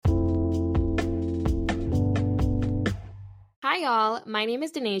Hi, y'all. My name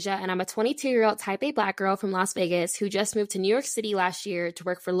is Denasia, and I'm a 22-year-old Type A Black girl from Las Vegas who just moved to New York City last year to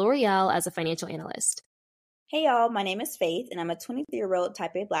work for L'Oreal as a financial analyst. Hey, y'all. My name is Faith, and I'm a 23-year-old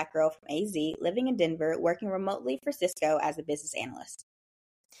Type A Black girl from AZ living in Denver, working remotely for Cisco as a business analyst.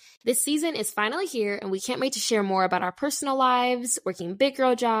 This season is finally here, and we can't wait to share more about our personal lives, working big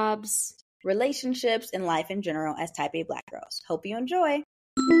girl jobs, relationships, and life in general as Type A Black girls. Hope you enjoy.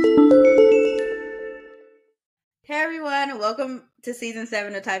 Hey everyone, welcome to season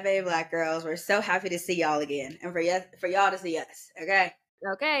 7 of Type A Black Girls. We're so happy to see y'all again and for y'all to see us, okay?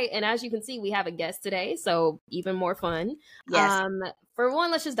 Okay, and as you can see, we have a guest today, so even more fun. Yes. For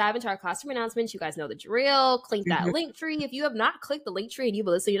one, let's just dive into our costume announcements. You guys know the drill. Click that link tree. If you have not clicked the link tree and you've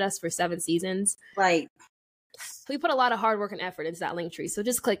been listening to us for 7 seasons, like, we put a lot of hard work and effort into that link tree, so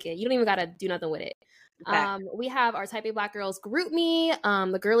just click it. You don't even got to do nothing with it. Okay. We have our Type A Black Girls Group Me.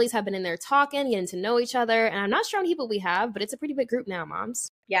 The girlies have been in there talking, getting to know each other, and I'm not sure how many people we have, but it's a pretty big group now,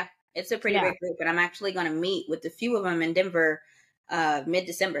 moms. Yeah, it's a pretty big group, and I'm actually going to meet with a few of them in Denver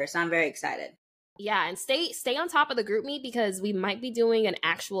mid-December, so I'm very excited. Yeah, and stay on top of the Group Me because we might be doing an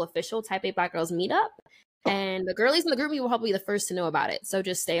actual official Type A Black Girls meetup, and the girlies in the Group Me will probably be the first to know about it, so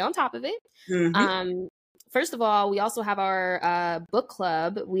just stay on top of it. Mm-hmm. First of all, we also have our book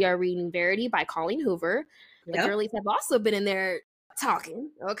club. We are reading Verity by Colleen Hoover. Yep. The girlies have also been in there talking,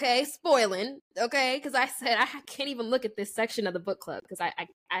 okay? Spoiling, okay? Because I said I can't even look at this section of the book club because I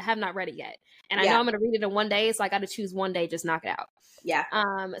have not read it yet. And I know I'm going to read it in one day, so I got to choose one day, just knock it out. Yeah.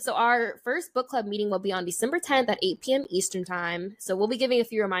 So our first book club meeting will be on December 10th at 8 p.m. Eastern time. So we'll be giving a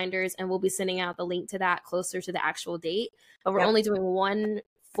few reminders, and we'll be sending out the link to that closer to the actual date. But we're only doing one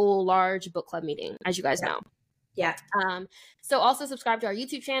full large book club meeting, as you guys know. Yeah. So also subscribe to our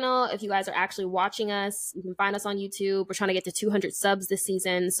YouTube channel. If you guys are actually watching us, you can find us on YouTube. We're trying to get to 200 subs this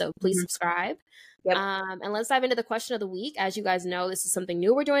season, so please subscribe. Yep. And let's dive into the question of the week. As you guys know, this is something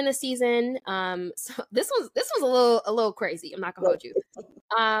new we're doing this season. So this was a little crazy. I'm not gonna hold you.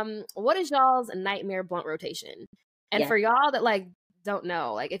 What is y'all's nightmare blunt rotation? And for y'all that don't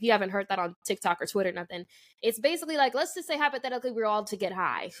know, if you haven't heard that on TikTok or Twitter, nothing, it's basically let's just say hypothetically we're all to get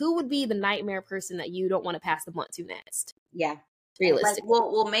high. Who would be the nightmare person that you don't want to pass the blunt to next? Yeah. Realistically.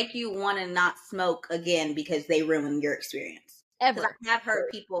 We'll make you want to not smoke again because they ruined your experience. Ever. I have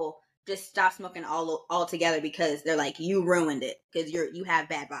heard people just stop smoking all together because they're like, you ruined it because you have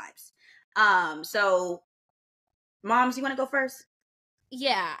bad vibes. So moms, you want to go first?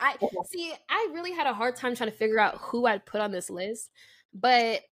 Yeah, I really had a hard time trying to figure out who I'd put on this list,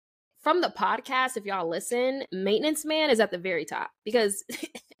 but from the podcast, if y'all listen, Maintenance Man is at the very top because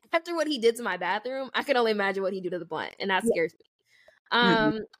after what he did to my bathroom, I can only imagine what he do to the blunt, and that scares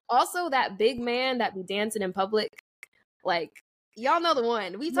me. Also, that big man that be dancing in public, y'all know the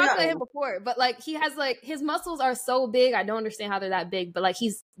one. We talked about him before, but he has his muscles are so big. I don't understand how they're that big, but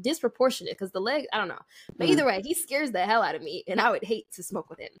he's disproportionate because the leg, I don't know. But either way, he scares the hell out of me, and I would hate to smoke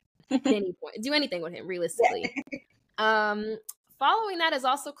with him at any point, do anything with him, realistically. Following that is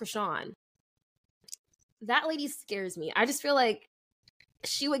also Krishan. That lady scares me. I just feel like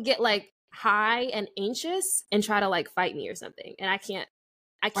she would get high and anxious and try to fight me or something, and I can't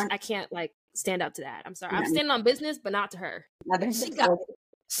stand up to that. I'm sorry. I'm standing on business, but not to her.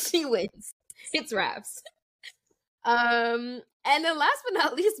 She wins. It's raps. And then last but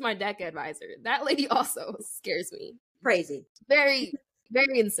not least, my deck advisor. That lady also scares me. Crazy. Very,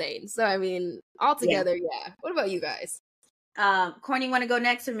 very insane. So I mean, altogether, yeah. What about you guys? Corny, want to go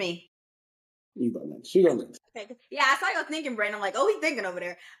next or me? You go next. She go next. Okay. Yeah, I saw you thinking, Brandon. I'm like, oh, he's thinking over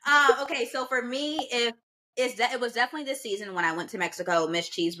there. Okay, so for me, it was definitely this season when I went to Mexico, Miss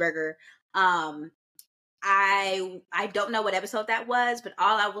Cheeseburger. I don't know what episode that was, but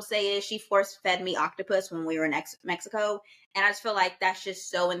all I will say is she force fed me octopus when we were in Mexico, and I just feel like that's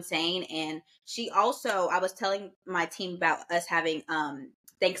just so insane. And she also, I was telling my team about us having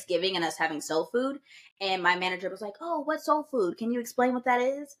Thanksgiving and us having soul food, and my manager was like, "Oh, what's soul food? Can you explain what that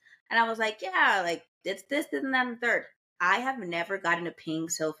is?" And I was like, "Yeah, it's this, and that, and third." I have never gotten a ping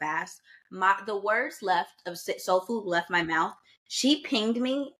so fast. The words left of soul food left my mouth. She pinged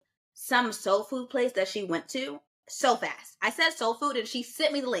me some soul food place that she went to so fast. I said soul food and she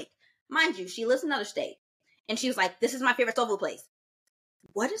sent me the link. Mind you, she lives in another state. And she was like, "This is my favorite soul food place."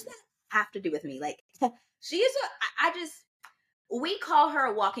 What does that have to do with me? She is we call her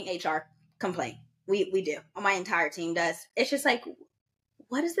a walking HR complaint. We do. My entire team does. It's just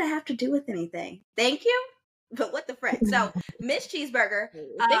what does that have to do with anything? Thank you. But what the frick? So Miss Cheeseburger.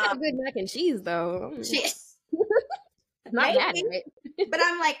 They got good mac and cheese though. Not bad, right? But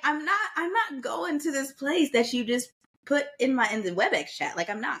I'm not going to this place that you just put in the WebEx chat.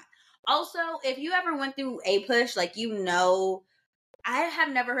 I'm not. Also, if you ever went through A-Push, like, I have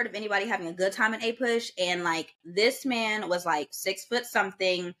never heard of anybody having a good time in A-Push. And like, this man was like 6 foot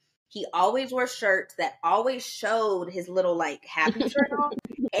something. He always wore shirts that always showed his little like happy shirt off.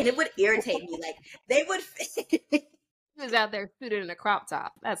 And it would irritate me. Like, they would. He was out there suited in a crop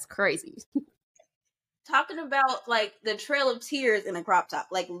top. That's crazy. Talking about like the Trail of Tears in a crop top.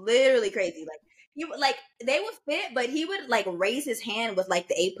 Like, literally crazy. Like, they would fit, but he would like raise his hand with like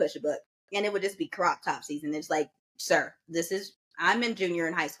the A-Push book. And it would just be crop top season. It's like, sir, I'm in junior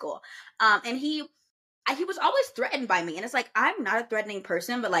in high school. And he was always threatened by me. And it's like, I'm not a threatening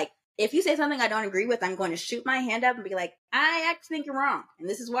person, but like, if you say something I don't agree with, I'm going to shoot my hand up and be like, I actually think you're wrong. And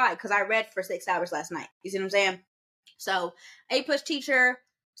this is why, because I read for 6 hours last night. You see what I'm saying? So, A-Push teacher.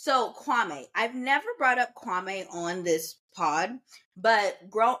 So, Kwame. I've never brought up Kwame on this pod, but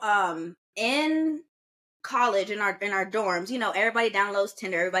in college in our dorms, everybody downloads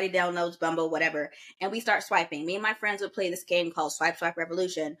Tinder, everybody downloads Bumble, whatever, and we start swiping. Me and my friends would play this game called Swipe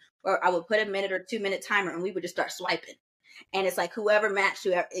Revolution, where I would put a minute or 2 minute timer and we would just start swiping. And it's like whoever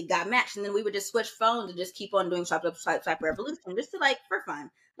it got matched, and then we would just switch phones and just keep on doing Swipe Revolution, just to like for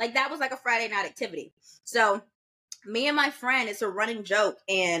fun. Like, that was like a Friday night activity. So me and my friend, it's a running joke,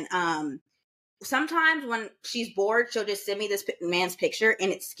 and sometimes when she's bored, she'll just send me this man's picture,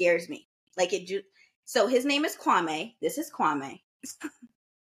 and it scares me. Like, so his name is Kwame. This is Kwame.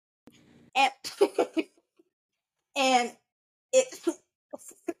 and and his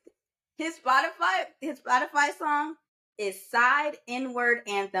Spotify song is Side N-Word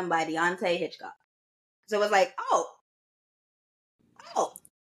Anthem by Deontay Hitchcock. So it was like, oh.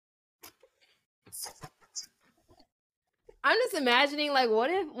 I'm just imagining, like,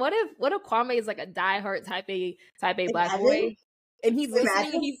 what if Kwame is like a diehard type A black boy, and he's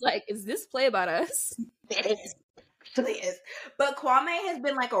listening and he's like, is this play about us? It is. But Kwame has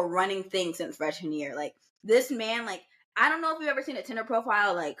been like a running thing since freshman year. Like, this man, like, I don't know if you've ever seen a Tinder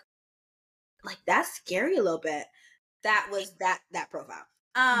profile, like that's scary a little bit. That was that profile.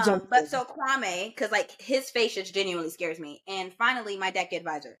 But so Kwame, because like his face just genuinely scares me. And finally, my deck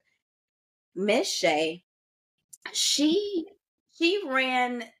advisor, Miss Shay, she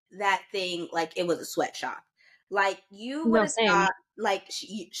ran that thing like it was a sweatshop. Like, you would have thought, like,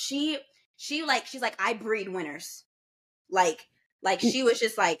 she's like, I breed winners. Like she was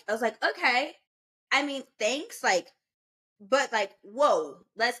just like, I was like, okay, I mean, thanks, like, but like, whoa,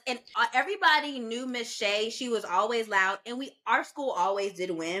 and everybody knew Miss Shay. She was always loud, and our school always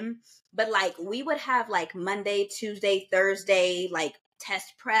did win, but like, we would have like Monday, Tuesday, Thursday, like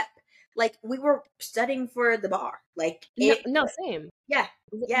test prep. Like, we were studying for the bar. Like, same. Yeah.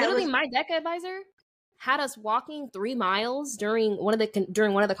 Literally, my deck advisor had us walking 3 miles during one of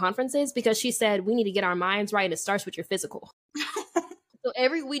the conferences, because she said we need to get our minds right, and it starts with your physical. So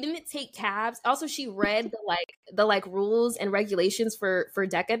we didn't take cabs. Also, she read the rules and regulations for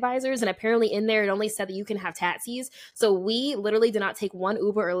deck advisors, and apparently in there it only said that you can have taxis. So we literally did not take one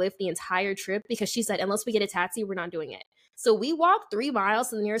Uber or Lyft the entire trip, because she said unless we get a taxi, we're not doing it. So we walked 3 miles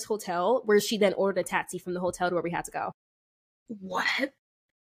to the nearest hotel, where she then ordered a taxi from the hotel to where we had to go. What?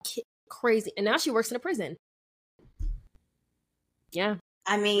 Crazy. And now she works in a prison. Yeah.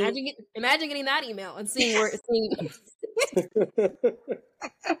 I mean, imagine getting that email and seeing where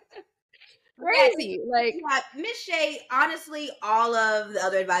crazy. Like, Miss Shay, honestly, all of the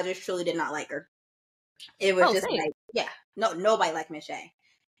other advisors truly did not like her. It was just same. Like, nobody liked Miss Shay.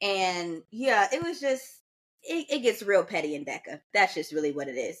 And it was just, it gets real petty in DECA. That's just really what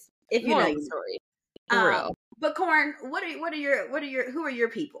it is. If you know the story. But Corn, who are your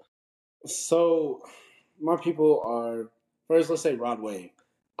people? So my people are, first, let's say Rod Wave.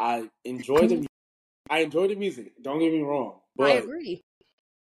 I enjoy the music. Don't get me wrong. But I agree.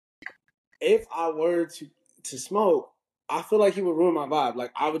 If I were to smoke, I feel like he would ruin my vibe.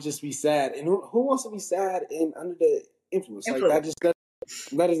 Like, I would just be sad. And who wants to be sad and under the influence? Like, that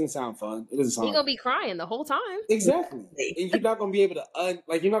doesn't sound fun. It doesn't sound. You're gonna be crying the whole time. Exactly. And you're not gonna be able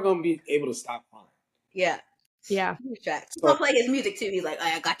to stop crying. Yeah. Yeah. He'll play his music too. He's like,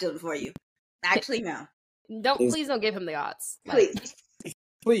 I got to for you. Actually, no. Please don't give him the odds.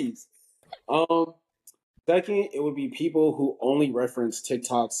 Please. Second, it would be people who only reference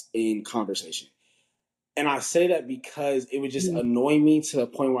TikToks in conversation. And I say that because it would just annoy me to the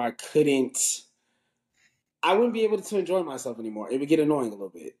point where I wouldn't be able to enjoy myself anymore. It would get annoying a little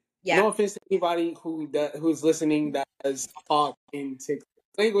bit. Yeah. No offense to anybody who's listening that does talk in TikTok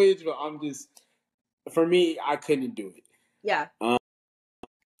language, but for me, I couldn't do it. Yeah.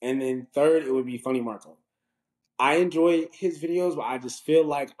 And then third, it would be Funny Marco. I enjoy his videos, but I just feel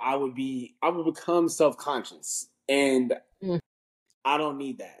like I would become self-conscious, and I don't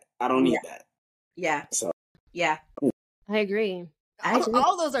need that. I don't need that. Yeah. So yeah, I agree.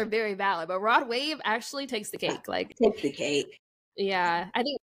 All those are very valid, but Rod Wave actually takes the cake. Like, take the cake. Yeah, I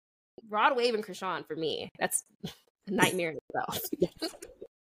think Rod Wave and Krishan for me. That's a nightmare in itself.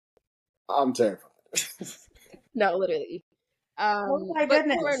 I'm terrified. No, literally. Oh my But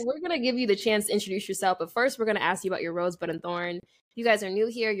goodness. Thorn, we're gonna give you the chance to introduce yourself. But first, we're gonna ask you about your rosebud and thorn. If you guys are new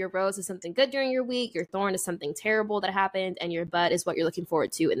here, your rose is something good during your week. Your thorn is something terrible that happened, and your bud is what you're looking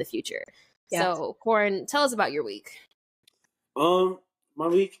forward to in the future. Yeah. So, Corin, tell us about your week. My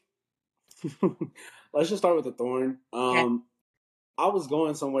week. Let's just start with the thorn. I was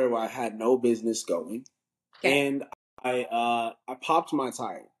going somewhere where I had no business going, and I popped my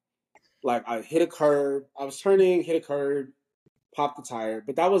tire. Like, I hit a curb. I was turning, hit a curb, popped the tire,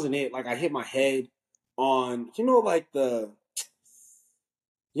 but that wasn't it. Like, I hit my head on, like the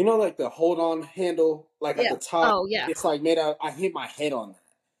hold on handle, like at the top. Oh, yeah. It's like made out. I hit my head on that.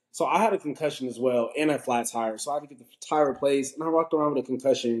 So I had a concussion as well and a flat tire. So I had to get the tire replaced, and I walked around with a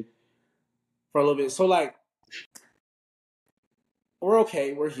concussion for a little bit. So, like, we're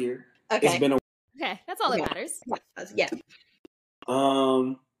okay. We're here. Okay. It's been Okay, that's all that matters. Yeah.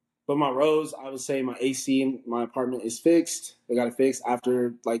 But my rose, I would say my AC in my apartment is fixed. They got it fixed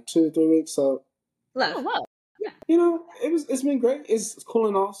after like 2 or 3 weeks. So, Love. Oh, wow. it's been great. It's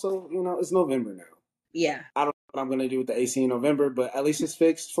cooling off. So, it's November now. Yeah. I don't know what I'm going to do with the AC in November, but at least it's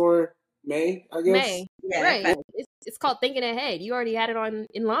fixed for May, I guess. May. Yeah. Right. It's called thinking ahead. You already had it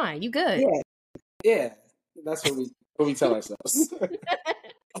in line. You good. Yeah. That's what we tell ourselves.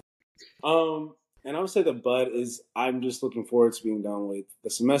 And I would say the bud is, I'm just looking forward to being done with the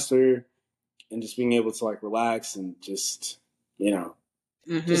semester and just being able to like relax and just,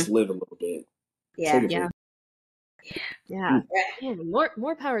 just live a little bit. Yeah. Yeah. Man,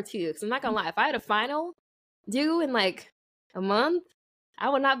 more power to you. Because I'm not gonna lie, if I had a final due in like a month, I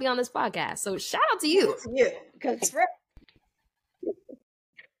would not be on this podcast. So shout out to you. Because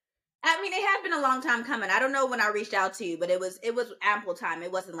I mean, it has been a long time coming. I don't know when I reached out to you, but it was ample time.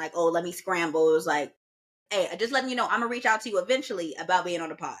 It wasn't like, oh, let me scramble. It was like, hey, just letting you know, I'm gonna reach out to you eventually about being on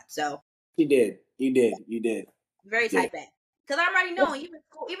the pod. So you did. Very tight band. Because I already know,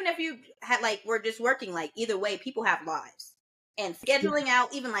 even if you had like we're just working, like either way, people have lives, and scheduling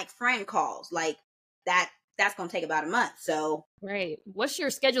out even like friend calls like that's gonna take about a month. So right, what's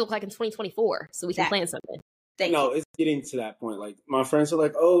your schedule look like in 2024 so we can plan something? It's getting to that point. Like my friends are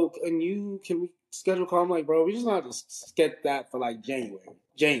like, "Oh, can we schedule a call?" I'm like, "Bro, we just not to get that for like January.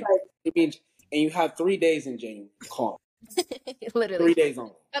 It means, and you have 3 days in January. Call literally 3 days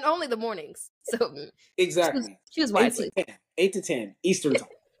only, and only the mornings. So exactly. Choose wisely. 8 to 10 Eastern time.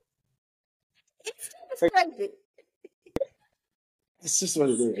 It's just what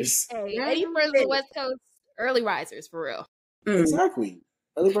it is. Hey, any further the West Coast, early risers for real. Exactly.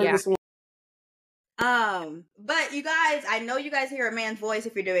 Early bird. But you guys, I know you guys hear a man's voice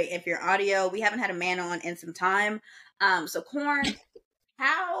if you're audio. We haven't had a man on in some time. So Corn,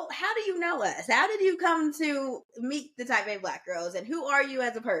 how do you know us? How did you come to meet the Type A Black Girls, and who are you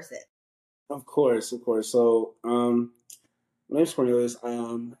as a person? Of course. So, my name's Cornelius.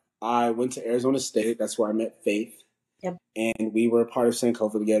 I went to Arizona State. That's where I met Faith. Yep. And we were part of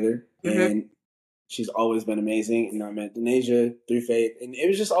Sankofa together. And she's always been amazing. And I met Denasia through Faith. And it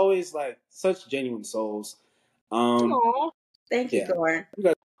was just always like such genuine souls. Aww. Thank you, Corn.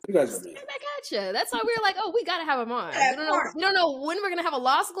 You guys are amazing. I gotcha. That's why we were like, oh, we gotta have him on. We don't know when we're gonna have a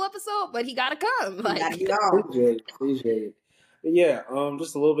law school episode, but he gotta come. Like, Appreciate it. But yeah,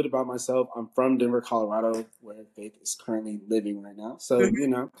 just a little bit about myself. I'm from Denver, Colorado, where Faith is currently living right now. So,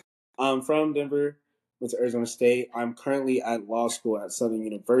 I'm from Denver, went to Arizona State. I'm currently at law school at Southern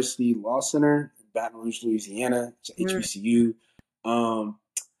University Law Center in Baton Rouge, Louisiana. It's HBCU.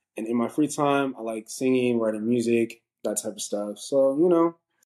 And in my free time, I like singing, writing music, that type of stuff. So,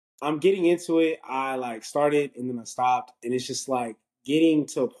 I'm getting into it. I like started and then I stopped. And it's just like getting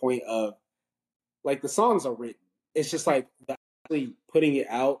to a point of like the songs are written. It's just like actually putting it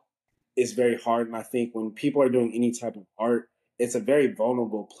out is very hard. And I think when people are doing any type of art, it's a very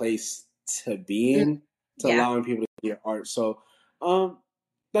vulnerable place to be in, allowing people to see your art. So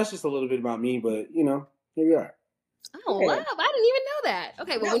that's just a little bit about me, but here we are. Oh, love. I didn't even know that.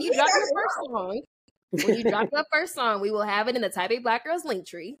 Okay, well, when you drop your first song, we will have it in the Type A Black Girls link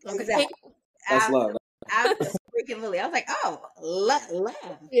tree. Okay. Exactly. That's love. I was freaking Lily. I was like, oh, love.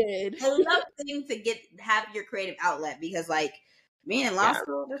 Good. I love things to have your creative outlet because, like, me in law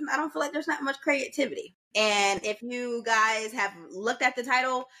school, I don't feel like there's not much creativity. And if you guys have looked at the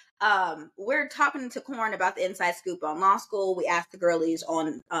title, we're talking to Corn about the inside scoop on law school. We asked the girlies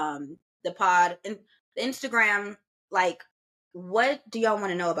on the pod and Instagram, like, what do y'all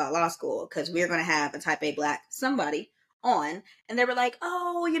want to know about law school? Because we're going to have a type A black somebody on. And they were like,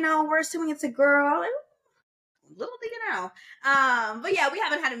 oh, we're assuming it's a girl. Little do you know. But yeah, we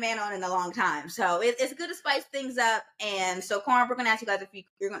haven't had a man on in a long time. So it's good to spice things up. And so, Corn, we're going to ask you guys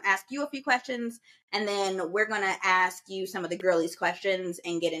we're going to ask you a few questions. And then we're going to ask you some of the girlies questions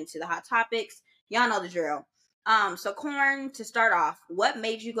and get into the hot topics. Y'all know the drill. So Corn, to start off, what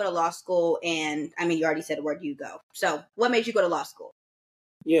made you go to law school? And I mean, you already said where do you go? So what made you go to law school?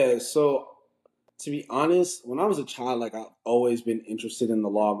 Yeah, so to be honest, when I was a child, like I've always been interested in the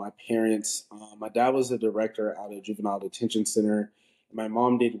law. My parents, my dad was a director at a juvenile detention center. My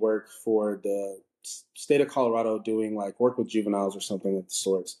mom did work for the state of Colorado doing like work with juveniles or something of the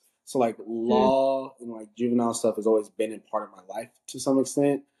sorts. So like law and like juvenile stuff has always been in part of my life to some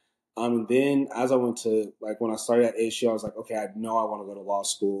extent. And then as I went to like when I started at ASU, I was like, okay, I know I want to go to law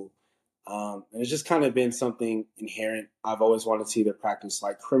school. And it's just kind of been something inherent. I've always wanted to either practice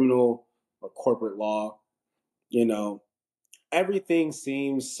like criminal or corporate law. You know, everything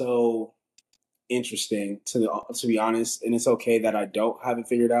seems so interesting to be honest, and it's okay that I don't have it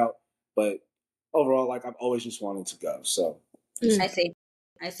figured out. But overall, like I've always just wanted to go. So I see.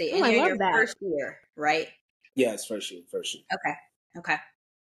 Oh, And I you're in love your that. first year, right? yeah, it's first year. Okay.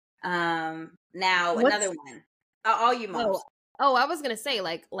 Now another one. All you moms. Oh, I was gonna say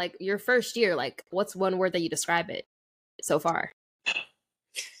like your first year. Like, what's one word that you describe it so far?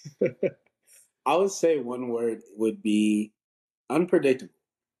 I would say one word would be unpredictable.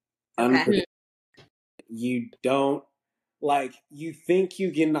 Okay. Unpredictable. You don't like you think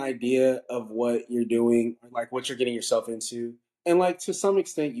you get an idea of what you're doing, or like what you're getting yourself into, and like to some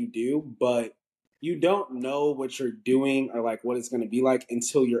extent you do, but you don't know what you're doing or like what it's going to be like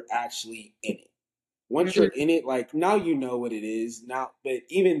until you're actually in it. Once you're in it, like now you know what it is now, but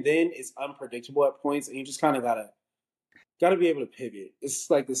even then it's unpredictable at points, and you just kind of gotta be able to pivot. It's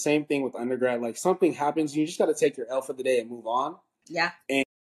like the same thing with undergrad. Like something happens, you just got to take your L for the day and move on. Yeah. And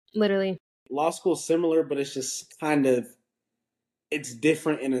literally, law school's similar, but it's just kind of it's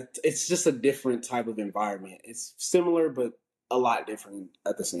different it's just a different type of environment. It's similar but a lot different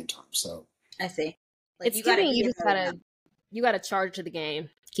at the same time. So I see. Like it's giving you just gotta charge to the game,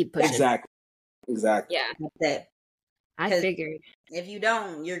 keep pushing. Exactly. Yeah, that's it. I figured. If you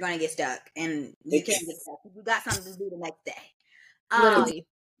don't, you're gonna get stuck, and you can't get stuck. You got something to do the next day. Literally.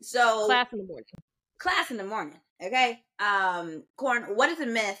 So class in the morning. Okay. Corn, what is a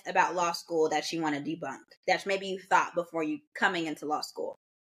myth about law school that you want to debunk? That maybe you thought before you coming into law school?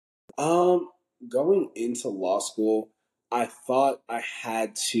 Going into law school, I thought I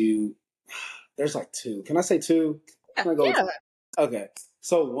had to. There's like two. Can I say two? Can I go? Yeah. Okay.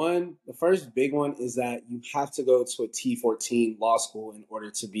 So one, the first big one is that you have to go to a T14 law school in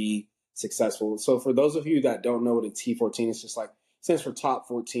order to be successful. So for those of you that don't know what a T14 is, just like stands for top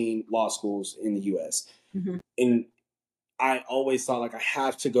 14 law schools in the U.S. Mm-hmm. And I always thought like I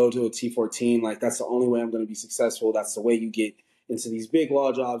have to go to a T14. Like that's the only way I'm going to be successful. That's the way you get into these big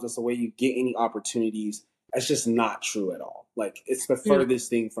law jobs. That's the way you get any opportunities. That's just not true at all. Like it's the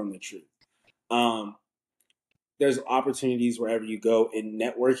furthest thing from the truth. There's opportunities wherever you go, and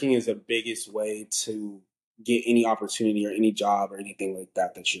networking is the biggest way to get any opportunity or any job or anything like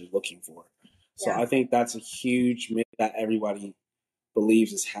that that you're looking for. So I think that's a huge myth that everybody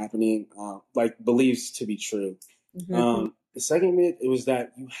believes is happening, like believes to be true. Mm-hmm. The second myth was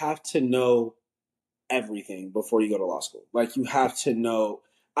that you have to know everything before you go to law school. Like you have to know,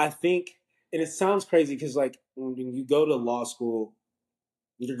 I think, and it sounds crazy because like when you go to law school,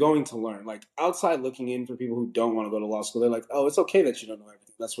 you're going to learn. Like outside looking in for people who don't want to go to law school, they're like, oh, it's okay that you don't know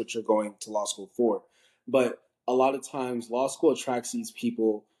everything. That's what you're going to law school for. But a lot of times law school attracts these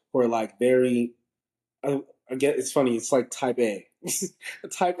people who are like very, again, it's funny. It's like type A,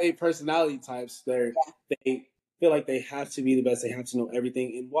 type A personality types. They feel like they have to be the best. They have to know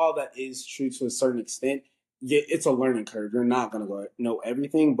everything. And while that is true to a certain extent, it's a learning curve. You're not going to go know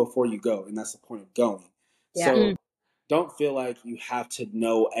everything before you go. And that's the point of going. Yeah. So don't feel like you have to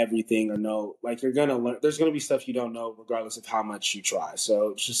know everything or know, like you're going to learn. There's going to be stuff you don't know regardless of how much you try.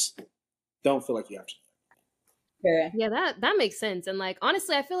 So just don't feel like you have to. Yeah, that makes sense. And like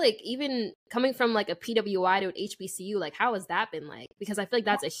honestly, I feel like even coming from like a PWI to an HBCU, like how has that been like? Because I feel like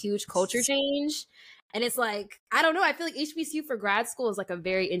that's a huge culture change. And it's like, I don't know, I feel like HBCU for grad school is like a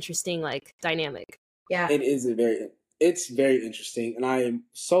very interesting like dynamic. Yeah. It is it's very interesting. And I am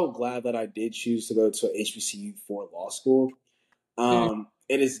so glad that I did choose to go to an HBCU for law school.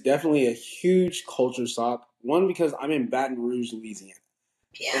 It is definitely a huge culture shock. One, because I'm in Baton Rouge, Louisiana.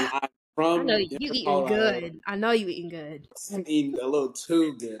 Yeah. And I know you eating Colorado. Good. I know you eating good. I'm eating a little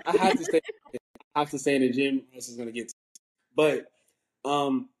too good. I have to stay in the gym, or else it's gonna get. But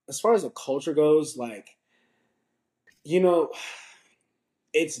as far as the culture goes, like, you know,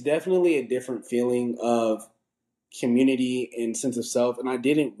 it's definitely a different feeling of community and sense of self. And I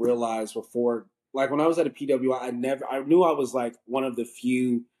didn't realize before, like when I was at a PWI, I knew I was like one of the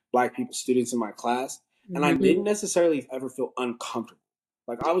few Black people students in my class. And I didn't necessarily ever feel uncomfortable.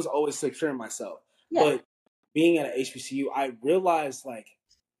 Like I was always secure in myself. Yeah. But being at an HBCU, I realized like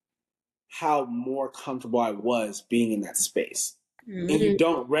how more comfortable I was being in that space. And you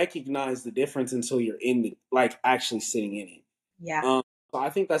don't recognize the difference until you're in the, like actually sitting in it. Yeah. So I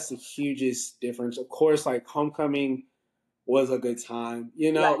think that's the hugest difference. Of course, like homecoming was a good time,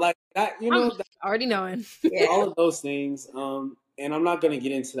 you know, like that, you know, already knowing all of those things. And I'm not going to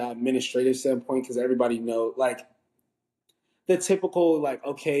get into that administrative standpoint because everybody know like the typical, like,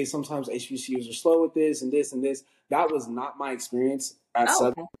 okay, sometimes HBCUs are slow with this and this and this. That was not my experience at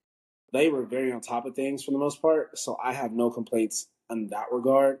Southern. They were very on top of things for the most part. So I have no complaints in that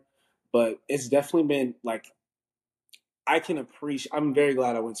regard, but it's definitely been like, I'm very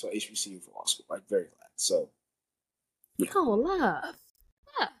glad I went to HBCU for law school. Like very glad. So. Yeah. Oh, love.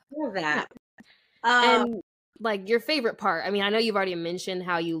 Love that. And like your favorite part, I mean, I know you've already mentioned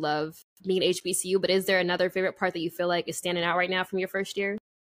how you love being HBCU, but is there another favorite part that you feel like is standing out right now from your first year?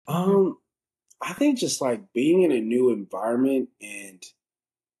 I think just like being in a new environment and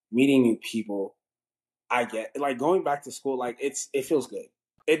meeting new people, I get like going back to school, like it feels good.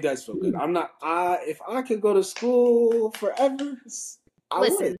 It does feel good. If I could go to school forever, I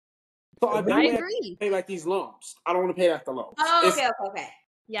would. So I agree. Pay back these loans. I don't want to pay back the loans. Oh, okay.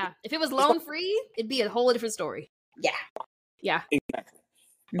 Yeah. If it was loan free, it'd be a whole different story. Yeah. Exactly.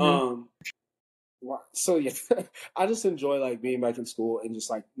 So yeah, I just enjoy like being back in school and just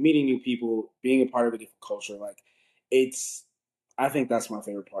like meeting new people, being a part of a different culture. Like I think that's my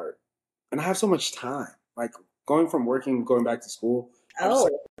favorite part. And I have so much time. Like going from working, going back to school. I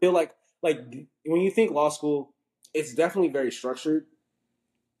feel like when you think law school, it's definitely very structured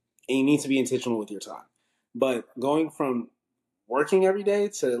and you need to be intentional with your time. But going from working every day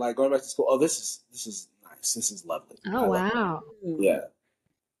to like going back to school, this is nice. This is lovely. Oh wow. Yeah.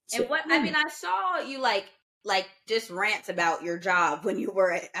 And what I mean, I saw you like just rants about your job when you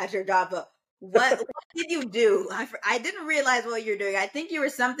were at your job, but what did you do? I didn't realize what you're doing. I think you were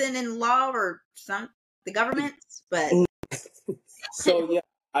something in law or the government, but so yeah,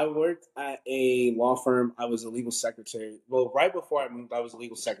 I worked at a law firm. I was a legal secretary. Well, right before I moved, I was a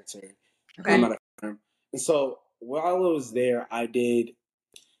legal secretary. Okay. I'm at a firm, and so while I was there, I did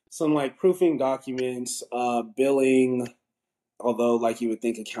some like proofing documents, billing. Although, like you would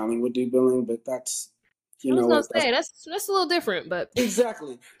think accounting would do billing, but that's I was gonna say that's a little different, but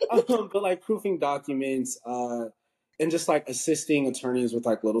exactly. But like proofing documents, and just like assisting attorneys with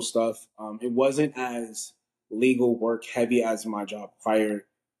like little stuff. It wasn't as legal work heavy as my job prior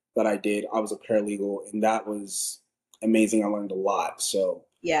that I did. I was a paralegal, and that was amazing. I learned a lot. So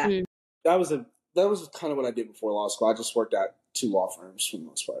yeah, that was kind of what I did before law school. I just worked at 2 law firms for the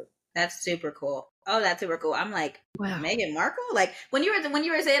most part. That's super cool. Oh, that's super cool. I'm like, wow. Meghan Markle? Like when you were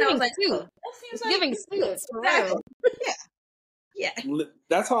saying, I was like, that seems like giving suits for real. Yeah.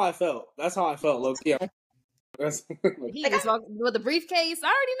 That's how I felt. Look, yeah. He just walked with the briefcase.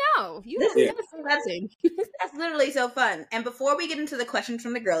 I already know. That's literally so fun. And before we get into the questions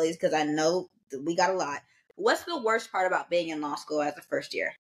from the girlies, because I know we got a lot, what's the worst part about being in law school as a first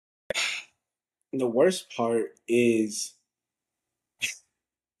year? The worst part is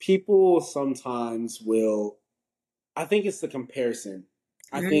people sometimes will, I think it's the comparison.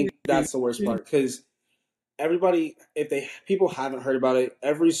 I think that's the worst part because people haven't heard about it,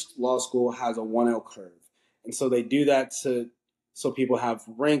 every law school has a 1L curve. And so they do that so people have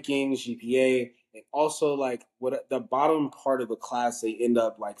rankings, GPA, and also like what the bottom part of the class, they end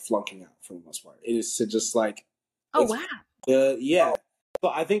up like flunking out for the most part. It is to just like, oh, wow. Yeah.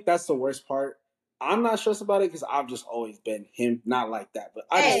 So I think that's the worst part. I'm not stressed about it because I've just always been him, not like that. But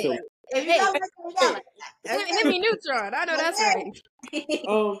I just feel hit me neutron. I know that's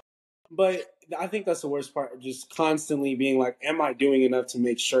right. But I think that's the worst part. Just constantly being like, am I doing enough to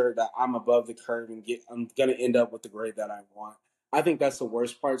make sure that I'm above the curve and I'm gonna end up with the grade that I want? I think that's the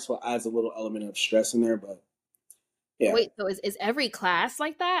worst part. So it adds a little element of stress in there. But yeah. Wait, so is every class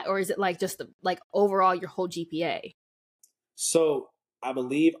like that, or is it like just overall your whole GPA? So I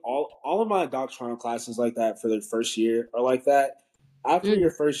believe all of my doctrinal classes like that for their first year are like that. After your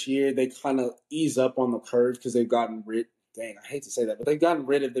first year, they kind of ease up on the curve because they've gotten rid. Dang, I hate to say that, but they've gotten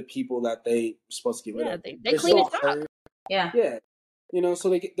rid of the people that they were supposed to get rid of. They clean it up. Yeah. You know,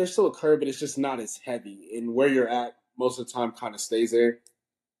 so there's still a curve, but it's just not as heavy. And where you're at most of the time kind of stays there.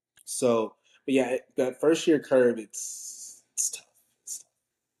 So, but yeah, that first year curve, it's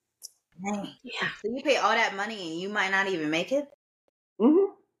Dang. Yeah. So you pay all that money and you might not even make it?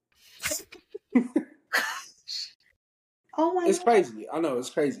 Mm-hmm. Oh my It's God. crazy. I know, it's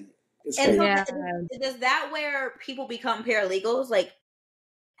crazy. It's And crazy. so does that where people become paralegals? Like,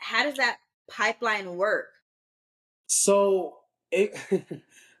 how does that pipeline work? So it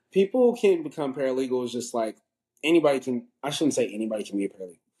people can become paralegals just like anybody can. I shouldn't say anybody can be a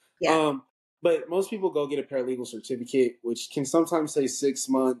paralegal. Yeah. But most people go get a paralegal certificate, which can sometimes say 6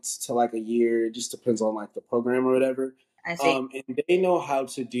 months to like a year. It just depends on like the program or whatever. I see. And they know how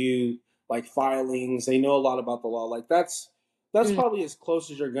to do like filings. They know a lot about the law. Like that's probably as close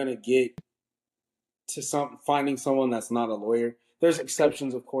as you're gonna get to finding someone that's not a lawyer. There's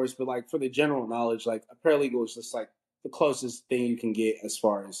exceptions, of course, but like for the general knowledge, like a paralegal is just like the closest thing you can get as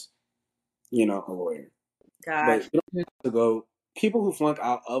far as a lawyer. Gosh. But you don't have to go. People who flunk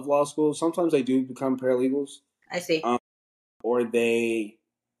out of law school sometimes they do become paralegals, I see. or they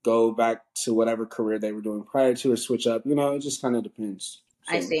go back to whatever career they were doing prior to, or switch up. It just kind of depends.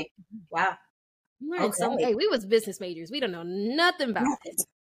 So. I see. Wow. Learned some. Hey, we was business majors. We don't know nothing about this.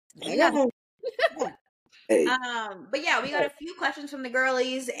 Nothing. Hey. But yeah, we got a few questions from the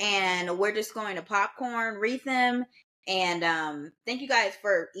girlies, and we're just going to popcorn, read them, and thank you guys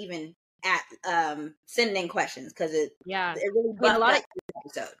for even sending in questions because it really buffed up this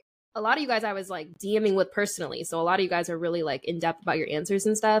episode. A lot of you guys I was like DMing with personally, so a lot of you guys are really like in depth about your answers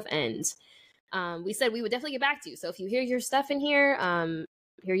and stuff, and we said we would definitely get back to you. So if you hear your stuff in here,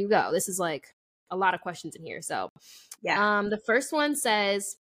 here you go. This is like a lot of questions in here. So yeah, the first one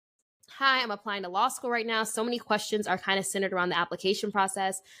says, hi, I'm applying to law school right now. So many questions are kind of centered around the application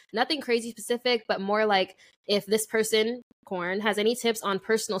process. Nothing crazy specific, but more like if this person, Corn, has any tips on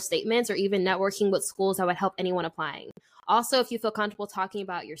personal statements or even networking with schools that would help anyone applying. Also, if you feel comfortable talking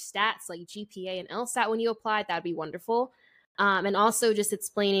about your stats like GPA and LSAT when you applied, that'd be wonderful. And also just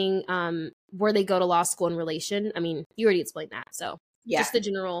explaining where they go to law school in relation. I mean, you already explained that. So just the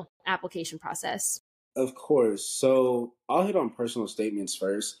general application process. Of course. So I'll hit on personal statements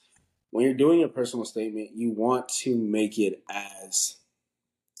first. When you're doing a personal statement, you want to make it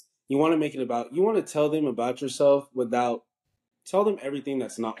you want to tell them about yourself without tell them everything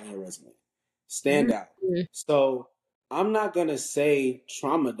that's not on your resume. Stand out. So I'm not going to say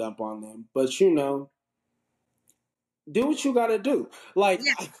trauma dump on them, but do what you got to do. Like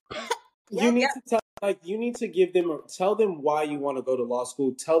you need to tell them why you want to go to law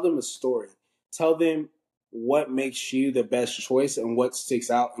school. Tell them a story. Tell them what makes you the best choice and what sticks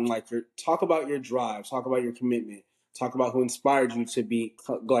out, and talk about your drive, talk about your commitment, talk about who inspired you to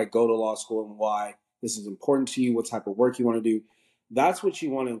go to law school and why this is important to you, what type of work you want to do. That's what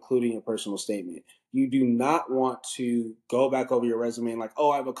you want to include in your personal statement. You do not want to go back over your resume and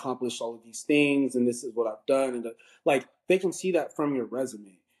I've accomplished all of these things and this is what I've done, and they can see that from your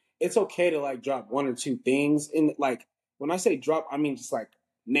resume. It's okay to drop one or two things in when I say drop, I mean just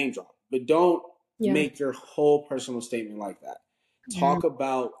name drop, but don't make your whole personal statement like that. Talk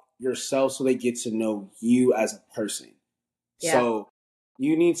about yourself so they get to know you as a person. So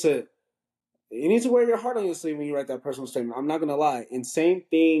you need to wear your heart on your sleeve when you write that personal statement. I'm not going to lie. And same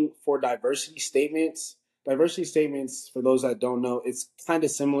thing for diversity statements. Diversity statements, for those that don't know, it's kind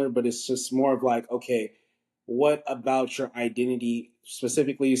of similar, but it's just more of okay, what about your identity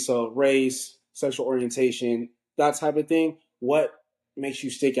specifically? So race, sexual orientation, that type of thing. What makes you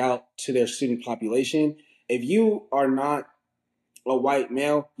stick out to their student population? If you are not a white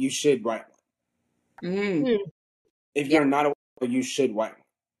male, you should write one. If you're not a white male, you should write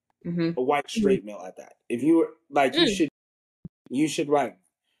one. A white straight male at that. If you you should write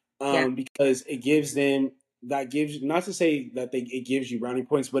one. Because it gives them not to say that it gives you brownie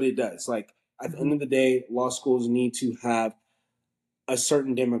points, but it does. At the end of the day, law schools need to have a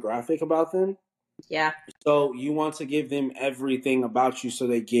certain demographic about them. Yeah. So you want to give them everything about you so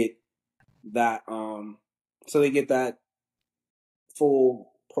they get that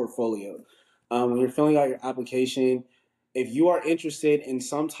full portfolio. When you're filling out your application, if you are interested in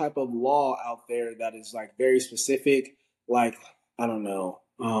some type of law out there that is very specific, I don't know,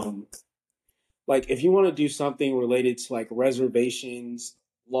 if you want to do something related to reservations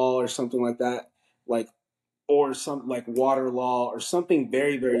law or something like that, or some water law or something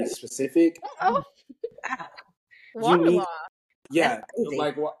very, very specific. Water law. Yeah,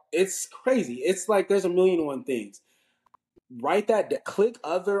 it's crazy. It's there's a million and one things. Write that. Click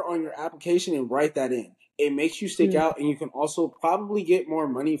other on your application and write that in. It makes you stick out, and you can also probably get more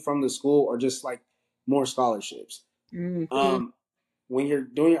money from the school or just more scholarships. When you're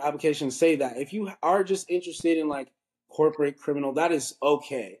doing your application, say that. If you are just interested in corporate criminal, that is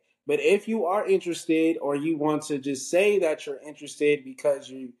okay. But if you are interested or you want to just say that you're interested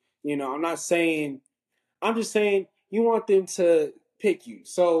because You know, I'm just saying you want them to pick you.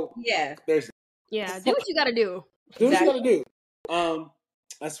 So there's do what you got to do. Do what you got to do.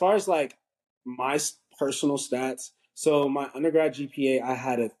 As far as like my personal stats, so my undergrad GPA, I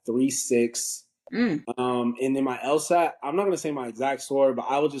had a 3.6. And then my LSAT, I'm not going to say my exact score, but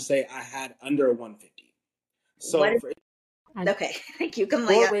I will just say I had under a 150. So okay, thank you. Come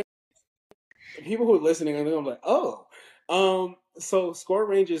on. People who are listening, I think I'm like, oh. So score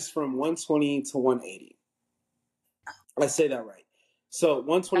ranges from 120 to 180. I say that right. So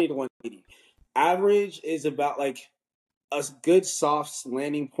 120 to 180. Average is about like a good soft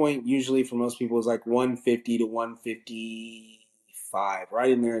landing point, usually for most people, is like 150 to 155.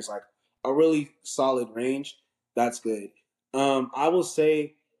 Right in there is like a really solid range. That's good. I will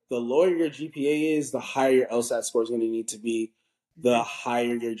say the lower your GPA is, the higher your LSAT score is going to need to be. The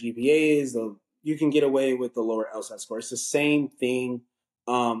higher your GPA is, you can get away with the lower LSAT score. It's the same thing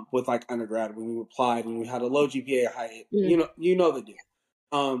with like undergrad when you applied and you had a low GPA, high, you know the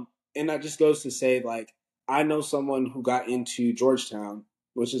deal. And that just goes to say, like, I know someone who got into Georgetown,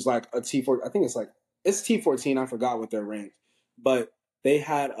 which is like a T4. I think it's T14. I forgot what their rank, but they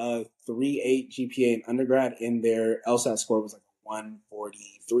had a 3.8 GPA in undergrad, and their LSAT score was like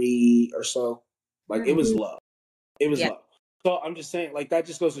 143 or so. Like it was low. It was low. So I'm just saying, like, that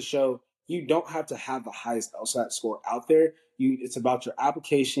just goes to show you don't have to have the highest LSAT score out there. It's about your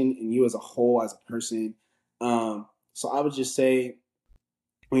application and you as a whole, as a person. So I would just say,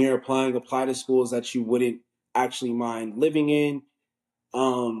 when you're apply to schools that you wouldn't actually mind living in.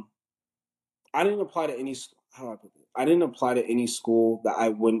 I didn't apply to any. How do I put it? I didn't apply to any school that I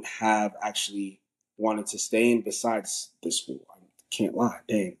wouldn't have actually wanted to stay in besides this school. I can't lie.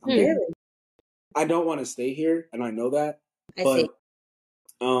 Dang. I don't want to stay here, and I know that. But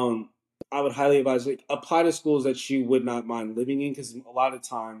I would highly advise, like, apply to schools that you would not mind living in, because a lot of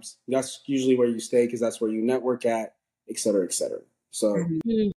times that's usually where you stay, because that's where you network at, et cetera, et cetera. So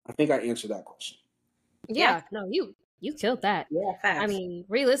I think I answered that question. Yeah, no, you killed that. Yeah, facts. I mean,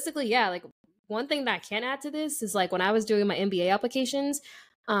 realistically, like one thing that I can add to this is like when I was doing my MBA applications,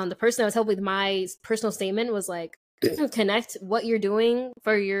 the person that was helping with my personal statement was like, connect what you're doing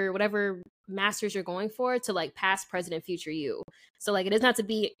for your whatever master's you're going for to like past, present, future you. So like it doesn't have to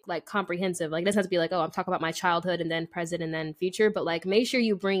be like comprehensive. Like it doesn't have to be like, oh, I'm talking about my childhood and then present and then future, but like make sure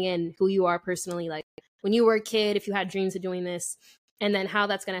you bring in who you are personally, like when you were a kid, if you had dreams of doing this, and then how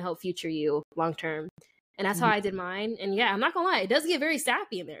that's going to help future you long term. And that's how I did mine. And yeah, I'm not gonna lie, it does get very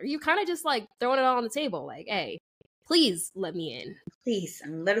sappy in there. You kind of just like throwing it all on the table, like, hey, please let me in. Please,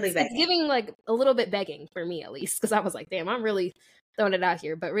 I'm literally begging. It's giving like a little bit begging for me, at least, because I was like, damn, I'm really throwing it out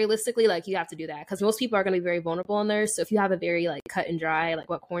here. But realistically, like, you have to do that because most people are going to be very vulnerable in there. So if you have a very like cut and dry, like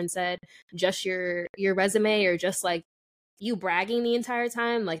what Corn said, just your resume or just like you bragging the entire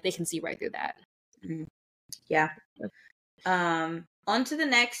time, like they can see right through that. Yeah. On to the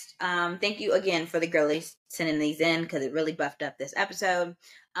next. Thank you again for the girlies sending these in because it really buffed up this episode.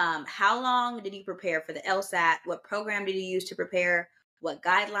 How long did you prepare for the LSAT? What program did you use to prepare? What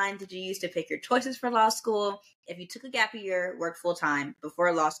guidelines did you use to pick your choices for law school? If you took a gap year, worked full-time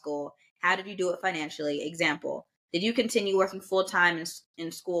before law school, how did you do it financially? Example, did you continue working full-time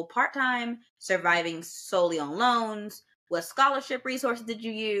in school part-time, surviving solely on loans? What scholarship resources did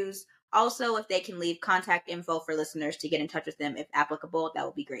you use? Also, if they can leave contact info for listeners to get in touch with them, if applicable, that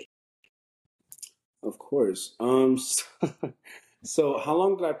would be great. Of course. So how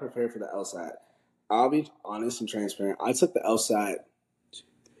long did I prepare for the LSAT? I'll be honest and transparent. I took the LSAT,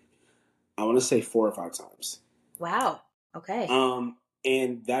 I want to say 4 or 5 times. Wow. Okay.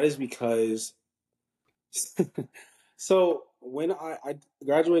 And that is because, so when I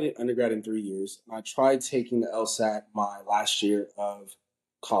graduated undergrad in 3 years, I tried taking the LSAT my last year of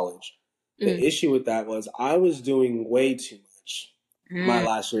college. The issue with that was I was doing way too much my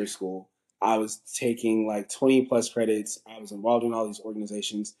last year of school. I was taking like 20 plus credits. I was involved in all these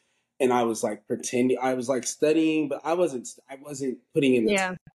organizations, and I was like pretending I was like studying, but I wasn't putting in the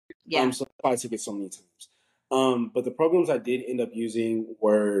time. So that's why I took it so many times. But the programs I did end up using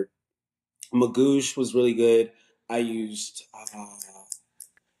were Magoosh was really good. I used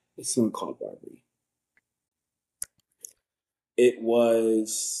it's something called Barbary. It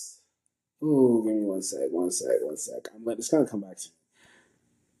was. Ooh, give me one sec. It's gonna come back to me.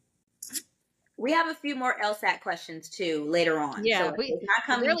 We have a few more LSAT questions too later on. Yeah, so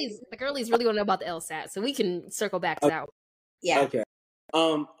the girlies really want to know about the LSAT, so we can circle back to that. Yeah. Okay.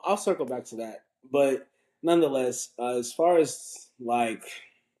 I'll circle back to that, but nonetheless, as far as like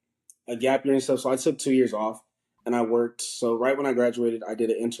a gap year and stuff, so I took 2 years off and I worked. So right when I graduated, I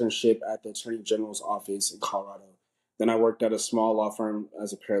did an internship at the Attorney General's office in Colorado. Then I worked at a small law firm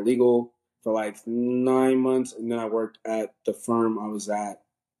as a paralegal for like 9 months. And then I worked at the firm I was at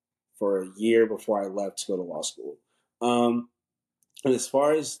for a year before I left to go to law school. And as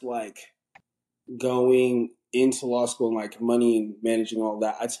far as like going into law school and like money and managing all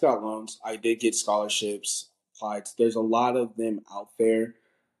that, I took out loans. I did get scholarships applied. There's a lot of them out there,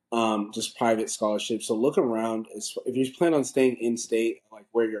 just private scholarships. So look around. If you plan on staying in state, like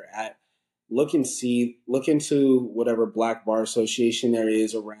where you're at, look into whatever Black Bar Association there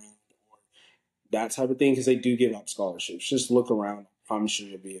is around, or that type of thing, because they do give out scholarships. Just look around. I promise you,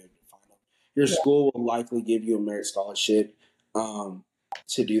 you'll be able to find them. Your school will likely give you a merit scholarship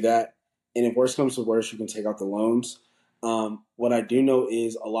to do that. And if worse comes to worse, you can take out the loans. What I do know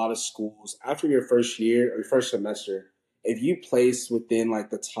is a lot of schools, after your first year or your first semester, if you place within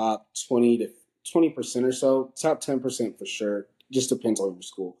like the top 20% or so, top 10% for sure, just depends on your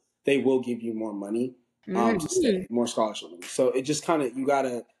school, they will give you more money to stay, more scholarship money. So it just kind of, you got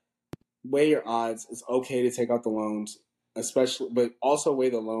to weigh your odds. It's okay to take out the loans, especially, but also weigh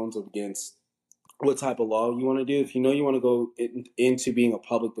the loans against what type of law you want to do. If you know you want to go into being a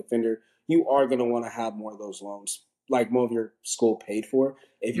public defender, you are going to want to have more of those loans, like more of your school paid for.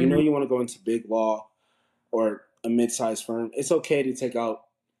 If you know you want to go into big law or a mid-sized firm, it's okay to take out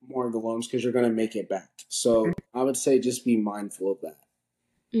more of the loans because you're going to make it back. So I would say just be mindful of that.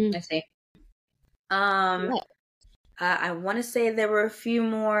 I see. I want to say there were a few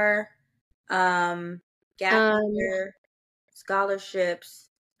more gap year scholarships.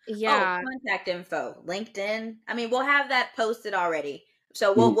 Yeah. Contact info, LinkedIn. I mean, we'll have that posted already.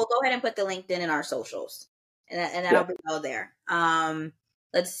 So we'll go ahead and put the LinkedIn in our socials, and that'll be all there.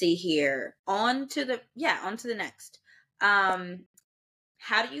 Let's see here. On to the next.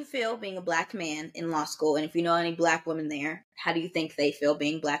 How do you feel being a Black man in law school? And if you know any Black women there, how do you think they feel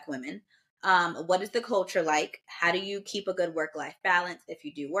being Black women? What is the culture like? How do you keep a good work-life balance if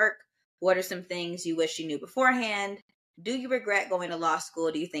you do work? What are some things you wish you knew beforehand? Do you regret going to law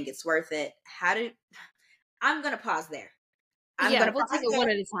school? Do you think it's worth it? I'm going to pause there. We'll take it one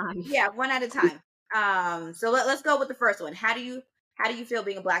at a time. Yeah, one at a time. So let's go with the first one. How do you feel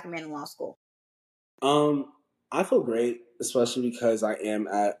being a Black man in law school? I feel great, especially because I am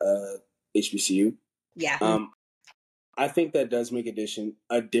at HBCU. Yeah. I think that does make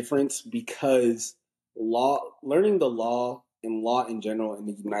a difference because learning the law and law in general in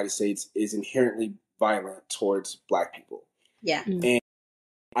the United States is inherently violent towards Black people. Yeah. And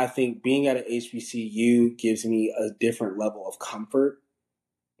I think being at an HBCU gives me a different level of comfort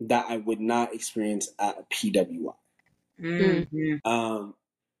that I would not experience at a PWI.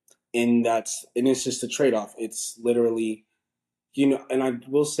 And it's just a trade-off. It's literally, and I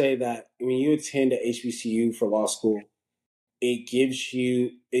will say that when you attend a HBCU for law school, it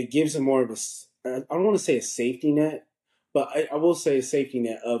gives a more of I don't want to say a safety net, but I will say a safety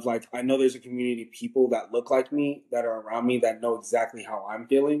net of like, I know there's a community of people that look like me, that are around me, that know exactly how I'm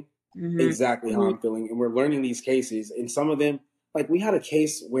feeling, and we're learning these cases. And some of them, like we had a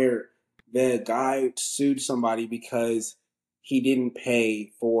case where the guy sued somebody because he didn't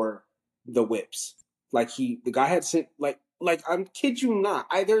pay for the whips. Like the guy had sent, like I'm kid you not,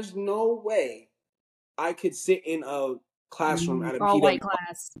 there's no way I could sit in a classroom at a all white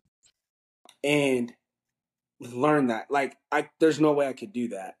class and learn that. Like there's no way I could do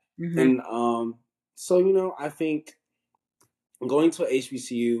that. And so I think going to a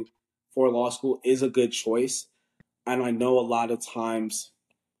HBCU for law school is a good choice. And I know a lot of times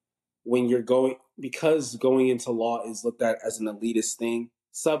when you're because going into law is looked at as an elitist thing,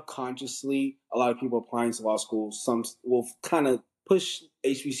 subconsciously a lot of people applying to law school, some will kind of push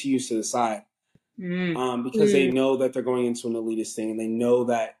HBCUs to the side. Because they know that they're going into an elitist thing, and they know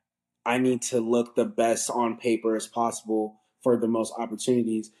that I need to look the best on paper as possible for the most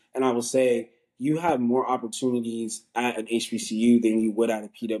opportunities. And I will say you have more opportunities at an HBCU than you would at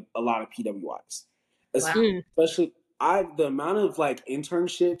a lot of PWIs. Especially the amount of like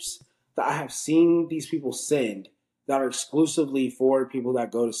internships that I have seen these people send that are exclusively for people that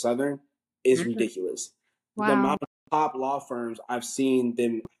go to Southern is ridiculous. Wow. The amount of top law firms I've seen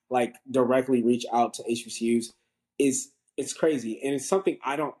them like directly reach out to HBCUs it's crazy. And it's something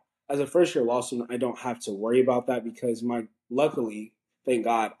as a first year law student, I don't have to worry about that because luckily, thank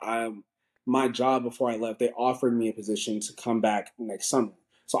God, my job before I left, they offered me a position to come back next summer.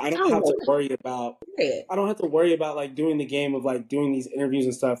 So I don't have to worry about like doing the game of like doing these interviews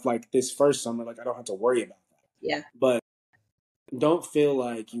and stuff like this first summer. Like I don't have to worry about that. Yeah. But don't feel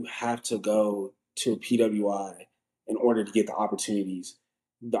like you have to go to a PWI in order to get the opportunities.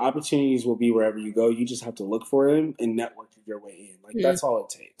 The opportunities will be wherever you go. You just have to look for them and network your way in. Like that's all it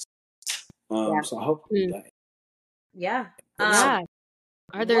takes. So I hope that. Yeah. Yeah.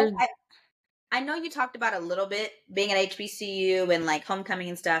 Are there? I know you talked about a little bit being at HBCU and like homecoming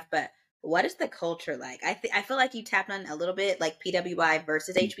and stuff, but what is the culture like? I feel like you tapped on a little bit like PWI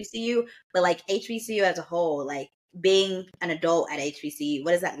versus HBCU, but like HBCU as a whole, like being an adult at HBCU,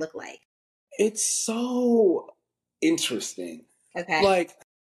 what does that look like? It's so interesting. Okay. Like,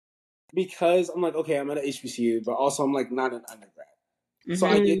 because I'm like, okay, I'm at an HBCU, but also I'm like not an undergrad. So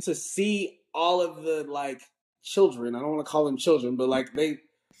I get to see all of the like children. I don't want to call them children, but like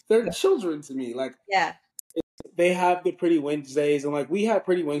they're children to me. Like, Yeah. they have the Pretty Wednesdays, and like we had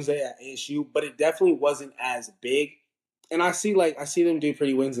Pretty Wednesday at ASU, but it definitely wasn't as big. And I see them do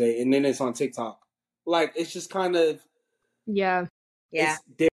Pretty Wednesday, and then it's on TikTok. Like, it's just kind of Yeah. Yeah. it's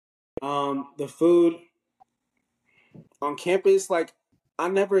different. The food on campus, like, I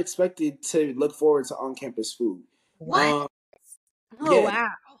never expected to look forward to on campus food. What? Oh Yeah. wow.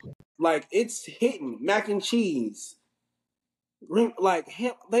 Like, it's hitting mac and cheese. Like,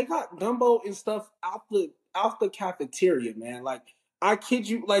 they got gumbo and stuff out the cafeteria, man. Like, I kid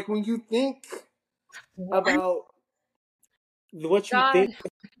you, like, when you think about what you God, think,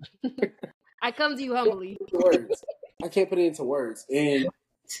 I come to you humbly. words. I can't put it into words. And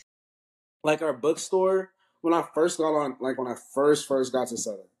like our bookstore, when I first got on, like when I first got to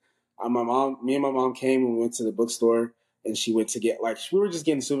Southern, me and my mom came and we went to the bookstore, and she went to get like we were just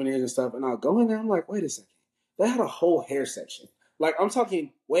getting souvenirs and stuff. And I'll go in there, I'm like, wait a second, they had a whole hair section. Like, I'm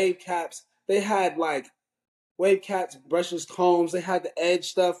talking wave caps. They had like wave caps, brushes, combs. They had the edge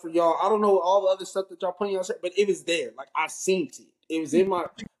stuff for y'all. I don't know all the other stuff that y'all put in y'all shirt, but it was there. Like, I seen it. It was in my,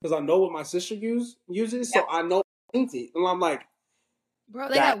 because I know what my sister uses, so I know I seen it. And I'm like, bro,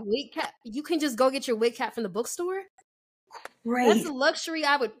 they got wig cap. You can just go get your wig cap from the bookstore. Right. That's a luxury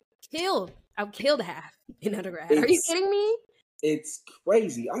I would kill. I would kill to have in undergrad. Are you kidding me? It's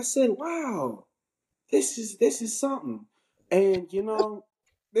crazy. I said, wow, this is something. And you know,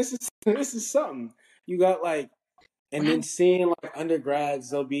 this is something. You got like, and then seeing like undergrads,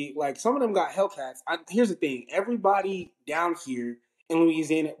 they'll be like, some of them got Hellcats. Here's the thing: everybody down here in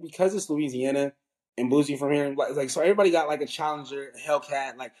Louisiana, because it's Louisiana and Boozy from here, like so everybody got like a Challenger, a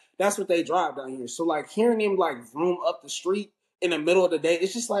Hellcat. Like, that's what they drive down here. So like hearing them like vroom up the street in the middle of the day,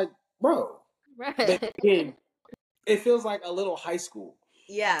 it's just like, bro. Right. But again, it feels like a little high school.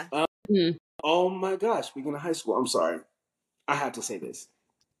 Yeah. Oh my gosh! Speaking of high school, I'm sorry, I have to say this: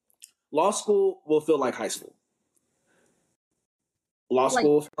 law school will feel like high school. Law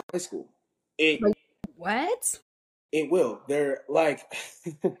school, high school. What? It will. They're like,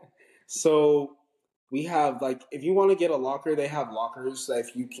 so we have like, if you want to get a locker, they have lockers that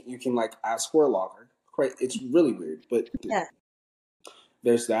if you can like ask for a locker. Right? It's really weird, but yeah,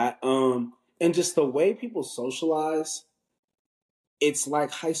 there's that. And just the way people socialize, it's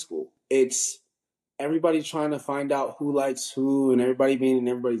like high school. It's everybody trying to find out who likes who, and everybody being in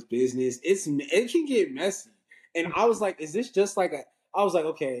everybody's business. It can get messy. And I was like, is this just like I was like,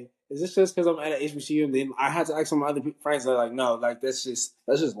 okay, is this just because I'm at an HBCU? And then I had to ask some other friends that are like, no, like that's just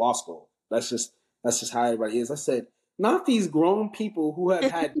law school. That's just how everybody is. I said, not these grown people who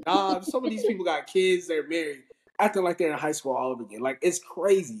have had jobs. Some of these people got kids, they're married, acting like they're in high school all over again. Like, it's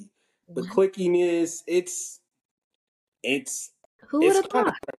crazy. The clickiness, it's who would have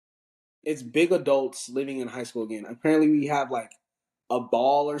thought? It's big adults living in high school again. Apparently, we have like a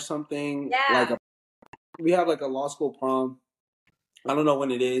ball or something. Yeah. We have like a law school prom. I don't know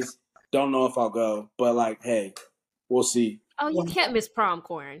when it is. Don't know if I'll go. But like, hey, we'll see. Oh, you can't miss prom,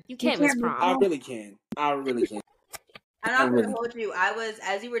 Corn. You can't miss prom. I really can. I'm not gonna hold you. I was,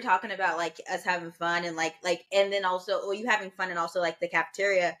 as you were talking about like us having fun and like and then also you having fun and also like the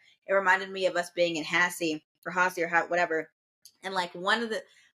cafeteria. It reminded me of us being in Hassie or whatever. And like when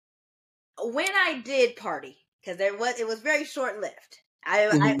I did party, because it was very short lived.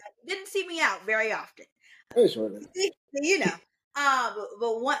 I didn't see me out very often. Very short lived. You know.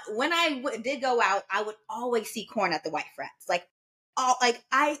 But when I did go out, I would always see Corn at the White Frats.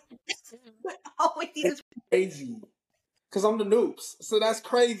 I would always see this. Crazy. Because I'm the noobs. So that's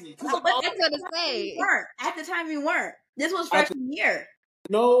crazy. But that's what to say. At the time, you weren't. This was freshman year.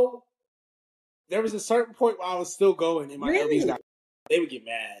 No. There was a certain point where I was still going in my LB's guys. They would get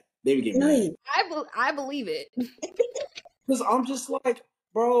mad. Mad. I believe it. Because I'm just like,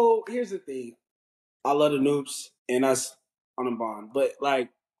 bro, here's the thing. I love the noobs and us on a bond. But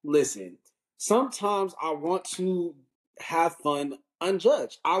like, listen, sometimes I want to have fun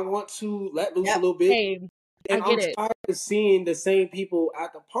unjudged. I want to let loose a little bit. Hey, and I'm tired of seeing the same people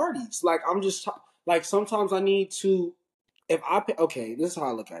at the parties. Like, I'm just like, sometimes I need to, if I pay, okay, this is how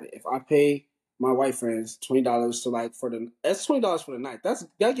I look at it. If I pay my white friends $20 to like that's $20 for the night.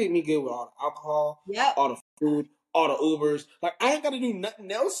 That get me good with all the alcohol, all the food, all the Ubers. Like, I ain't got to do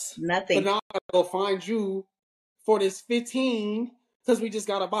nothing else. Nothing. But now I got to go find you for this 15 because we just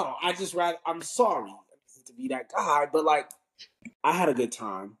got a bottle. I'm sorry to be that guy, but like, I had a good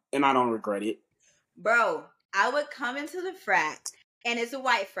time and I don't regret it. Bro, I would come into the frat and it's a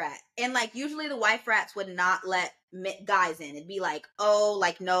white frat. And like, usually the white frats would not let guys in. It'd be like, oh,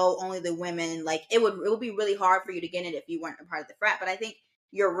 like, no, only the women. Like, it would be really hard for you to get in if you weren't a part of the frat. But I think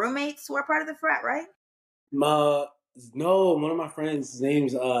your roommates were a part of the frat, right? No, one of my friends, his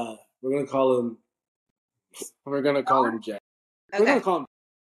name's we're gonna call him Jack. Okay.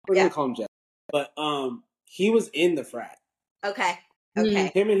 We're gonna call him Jack. But he was in the frat. Okay.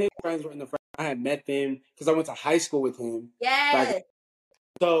 Him and his friends were in the frat. I had met them because I went to high school with him. Yes.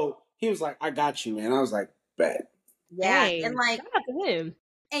 So he was like, I got you, man. I was like, bet. Yeah. Hey, and like, shout out to him.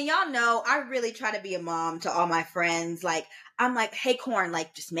 And y'all know, I really try to be a mom to all my friends. Like, I'm like, hey, Corn,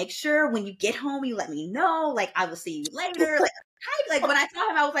 like, just make sure when you get home, you let me know. Like, I will see you later. Like, hi. Like, when I saw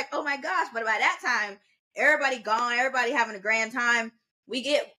him, I was like, oh my gosh. But by that time, everybody gone, everybody having a grand time. We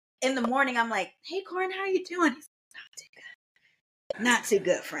get in the morning, I'm like, hey, Corn, how are you doing? He's like, not too good. Not too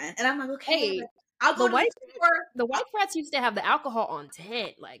good, friend. And I'm like, okay. Hey, I'll go to the store. The white frats used to have the alcohol on 10.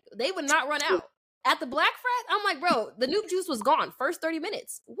 Like, they would not run out. At the black frat, I'm like, bro, the noob juice was gone first 30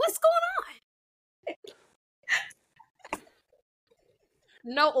 minutes. What's going on?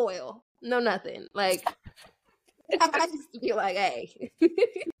 No oil, no nothing. Like, I used to be like, hey,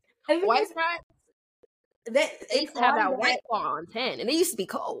 white frat, they used to have that white claw on 10, and it used to be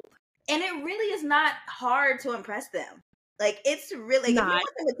cold. And it really is not hard to impress them. Like, it's really, like, if you want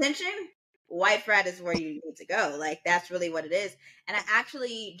some attention, white frat is where you need to go. Like, that's really what it is. And I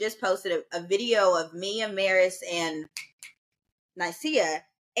actually just posted a video of me and Maris and Nicaea,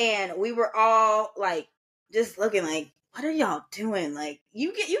 and we were all like just looking like, what are y'all doing? Like,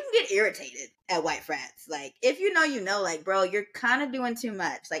 you can get irritated at white frats. Like, if you know, like, bro, you're kind of doing too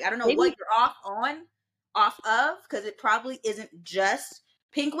much. Like, I don't know what you're off of, because it probably isn't just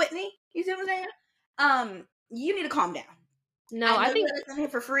Pink Whitney. You see what I'm saying? You need to calm down. No, I think it's in here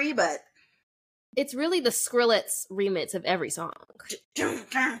for free, but it's really the Skrillex remix of every song.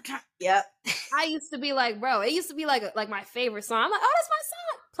 Yep. I used to be like, bro, it used to be like my favorite song. I'm like, oh, that's my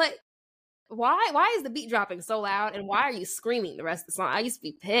song. Play. Why is the beat dropping so loud, and why are you screaming the rest of the song? I used to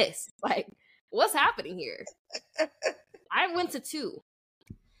be pissed. Like, what's happening here? I went to 2.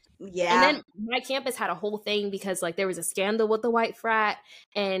 Yeah. And then my campus had a whole thing because like there was a scandal with the white frat,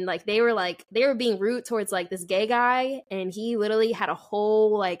 and like they were being rude towards like this gay guy, and he literally had a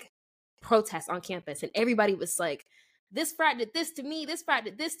whole like protest on campus, and everybody was like, this frat did this to me, this frat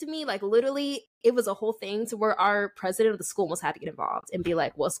did this to me. Like, literally, it was a whole thing to where our president of the school almost had to get involved and be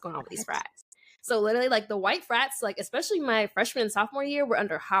like, what's going on with these frats? So literally, like, the white frats, like, especially my freshman and sophomore year, were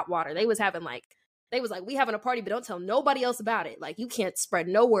under hot water. They was like, we having a party, but don't tell nobody else about it. Like, you can't spread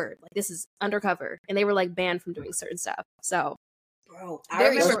no word. Like, this is undercover. And they were like banned from doing certain stuff. So, bro,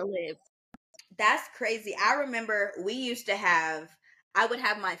 very short-lived. That's crazy. I remember I would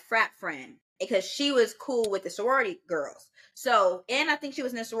have my frat friend, because she was cool with the sorority girls. So, and I think she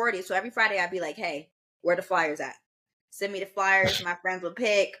was in a sorority. So every Friday I'd be like, hey, where the flyers at? Send me the flyers. My friends will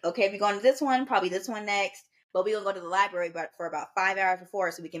pick. Okay, we're going to this one, probably this one next. But we're going to go to the library for about 5 hours before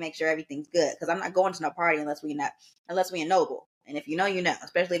so we can make sure everything's good. Because I'm not going to no party unless we in Noble. And if you know,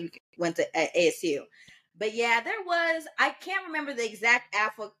 especially if you went to ASU. But yeah, I can't remember the exact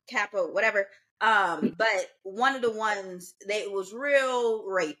Alpha, Kappa, whatever. But one of the ones, it was real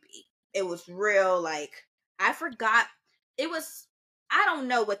rapey. It was real, like, I forgot. I don't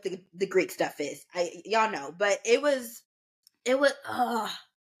know what the Greek stuff is. Y'all know, but it was,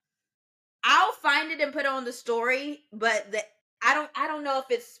 I'll find it and put it on the story, but I don't know if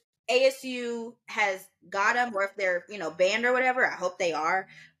it's ASU has got them or if they're, banned or whatever. I hope they are,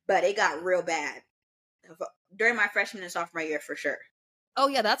 but it got real bad during my freshman and sophomore year for sure. Oh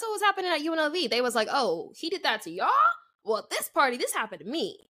yeah, that's what was happening at UNLV. They was like, oh, he did that to y'all? Well, at this party, this happened to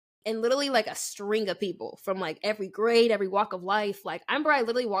me. And literally like a string of people from like every grade, every walk of life. Like, I remember I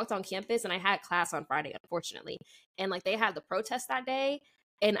literally walked on campus and I had class on Friday, unfortunately. And like they had the protest that day.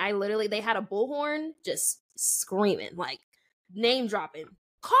 And they had a bullhorn just screaming, like name dropping.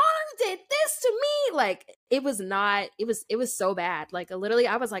 Connor did this to me. Like, it was so bad. Like, literally,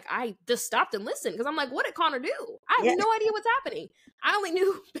 I was like, I just stopped and listened because I'm like, what did Connor do? I have no idea what's happening. I only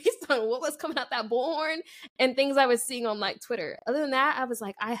knew based on what was coming out that bullhorn and things I was seeing on like Twitter. Other than that, I was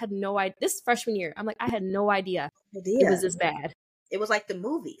like, I had no idea. This freshman year, I'm like, I had no idea it was this bad. It was like the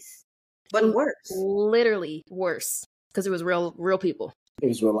movies, but worse. Literally worse because it was real people. It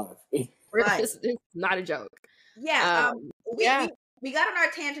was real life. It's not a joke. Yeah. we got on our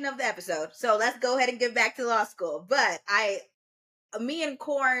tangent of the episode, so let's go ahead and get back to law school. But me and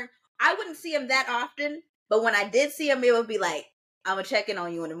Corn, I wouldn't see him that often, but when I did see him, it would be like, I'm gonna check in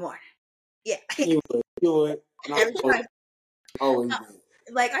on you in the morning. Yeah. You would. Always.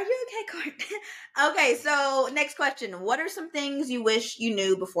 Like, are you okay, Corn? Okay, so next question. What are some things you wish you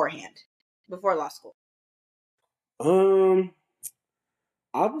knew beforehand, before law school?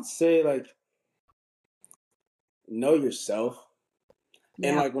 I would say, like, know yourself. Yeah.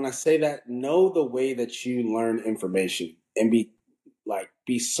 And, like, when I say that, know the way that you learn information and be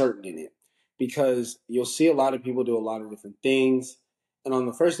certain in it. Because you'll see a lot of people do a lot of different things. And on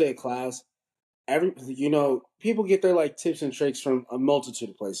the first day of class, people get their, like, tips and tricks from a multitude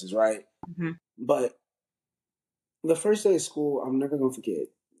of places, right? Mm-hmm. But the first day of school, I'm never going to forget.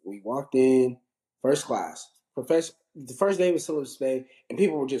 We walked in, first class. The first day was syllabus day, and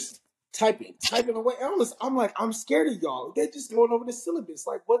people were just typing away. I'm like, I'm scared of y'all. They're just going over the syllabus.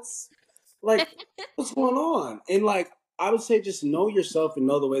 Like, what's going on? And, like, I would say just know yourself and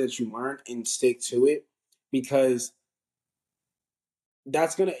know the way that you learn and stick to it, because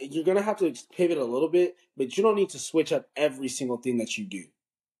you're gonna have to pivot a little bit, but you don't need to switch up every single thing that you do.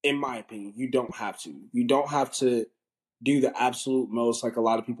 In my opinion, you don't have to. You don't have to do the absolute most, like a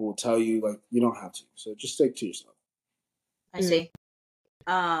lot of people will tell you. Like, you don't have to. So just stick to yourself. I see.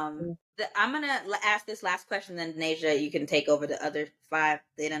 I'm gonna ask this last question, then Nasia, you can take over the other 5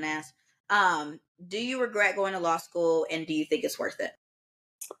 they didn't ask. Do you regret going to law school, and do you think it's worth it?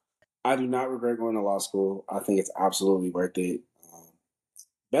 I do not regret going to law school. I think it's absolutely worth it.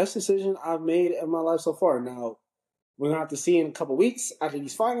 Best decision I've made in my life so far. Now, we're going to have to see in a couple weeks after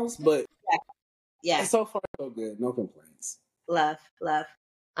these finals, but yeah, so far so good. No complaints. Love.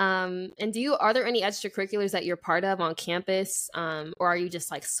 And are there any extracurriculars that you're part of on campus, or are you just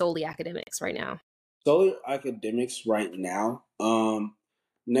like solely academics right now? Solely academics right now.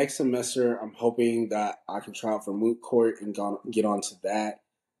 Next semester, I'm hoping that I can try out for moot court and get onto that.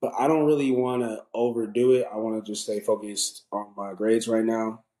 But I don't really want to overdo it. I want to just stay focused on my grades right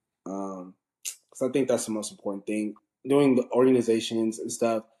now. Because I think that's the most important thing. Doing the organizations and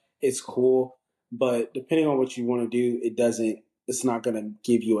stuff, it's cool. But depending on what you want to do, it's not going to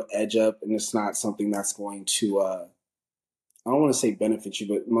give you an edge up. And it's not something that's going to, I don't want to say benefit you,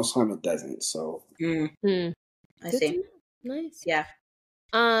 but most of the time it doesn't. So. I see. Nice. Yeah.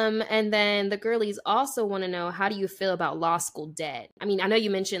 And then the girlies also want to know, how do you feel about law school debt? I mean, I know you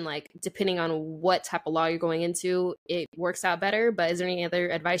mentioned, like, depending on what type of law you're going into, it works out better, but is there any other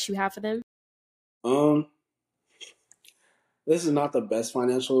advice you have for them? This is not the best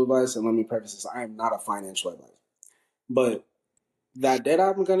financial advice, and let me preface this. I am not a financial advisor. But that debt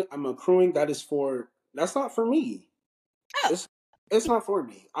I'm accruing, that's not for me. Oh. It's not for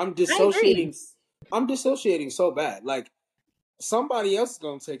me. I'm dissociating so bad. Like, somebody else is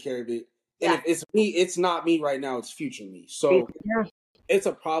going to take care of it. And if it's me, it's not me right now. It's future me. So it's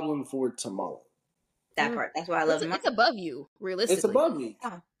a problem for tomorrow. That part. That's why I love it. It's above you, realistically. It's above me.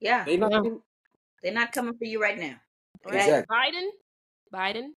 Yeah. They're not coming for you right now. Right? Exactly.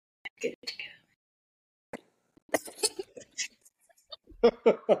 Biden. Good to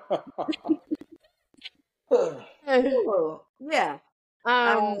go. Yeah.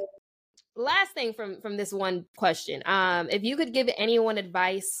 Last thing from this one question. If you could give anyone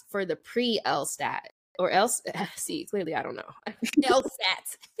advice for the pre-LSAT or see, clearly I don't know.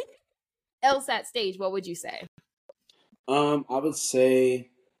 LSAT stage, what would you say? I would say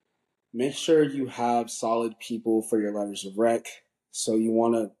make sure you have solid people for your letters of rec. So you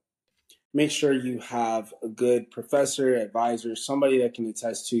want to make sure you have a good professor, advisor, somebody that can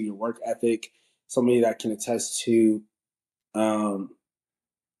attest to your work ethic, somebody that can attest to your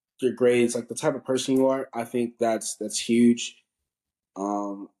grades, like the type of person you are. I think that's huge.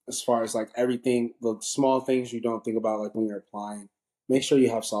 As far as like everything, the small things you don't think about, like when you're applying, make sure you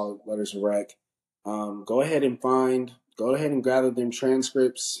have solid letters of rec. Go ahead and gather them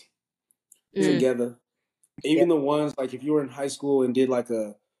transcripts together. Even the ones, like if you were in high school and did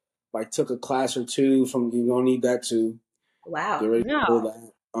took a class or two you don't need that too. Wow. Get ready to pull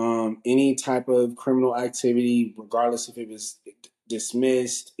that. Any type of criminal activity, regardless if it was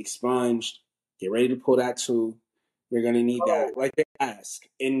dismissed, expunged, get ready to pull that too. You're going to need that. Like, they ask.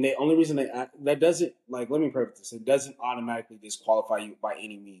 And the only reason that doesn't, like, let me preface this, it doesn't automatically disqualify you by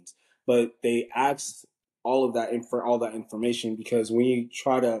any means. But they ask all of that all that information, because when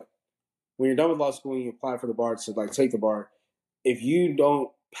you're done with law school and you apply for the bar to, like, take the bar, if you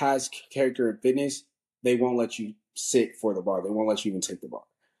don't pass character and fitness, they won't let you sit for the bar. They won't let you even take the bar.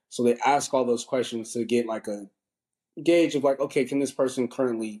 So they ask all those questions to get, like, a gauge of, like, okay, can this person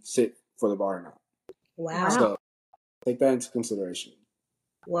currently sit for the bar or not? Wow. So take that into consideration.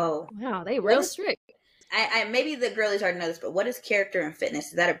 Whoa. Wow, they real strict. I maybe the girlies already know this, but what is character and fitness?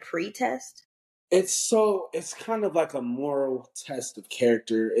 Is that a pre-test? It's kind of like a moral test of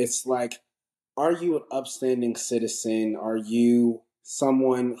character. It's like, are you an upstanding citizen? Are you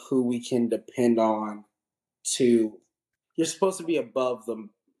someone who we can depend on to, you're supposed to be above the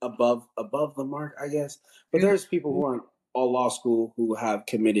mark, I guess. But there's people who aren't all law school who have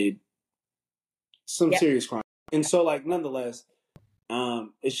committed some serious crime. And so like nonetheless,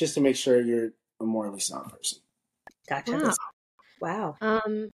 it's just to make sure you're a morally sound person. Gotcha. Wow.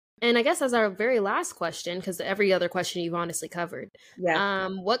 And I guess as our very last question, because every other question you've honestly covered. Yeah.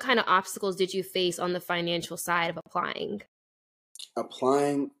 What kind of obstacles did you face on the financial side of applying?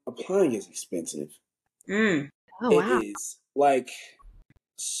 Applying is expensive. Mm. Oh, wow. It is. Like,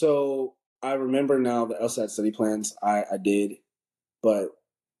 so I remember now the LSAT study plans I did, but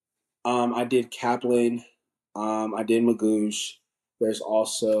I did Kaplan, I did Magoosh. There's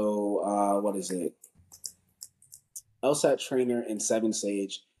also what is it? LSAT Trainer and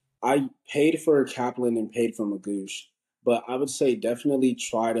 7Sage. I paid for Kaplan and paid for Magoosh, but I would say definitely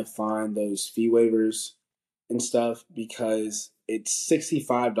try to find those fee waivers and stuff because it's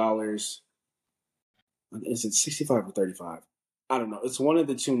 $65. Is it 65 or 35? I don't know. It's one of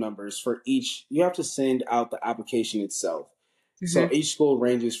the two numbers for each. You have to send out the application itself. Mm-hmm. So each school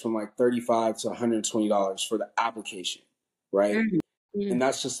ranges from like $35 to $120 for the application, right? Mm-hmm. And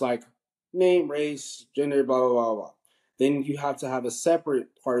that's just like name, race, gender, blah, blah, blah, blah. Then you have to have a separate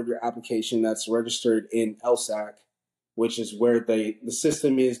part of your application that's registered in LSAC, which is where the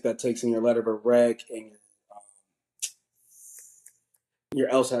system is that takes in your letter of rec and your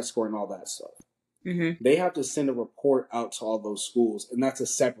LSAT score and all that stuff. Mm-hmm. They have to send a report out to all those schools, and that's a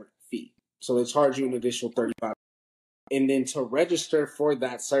separate fee. So they charge you an additional $35. And then to register for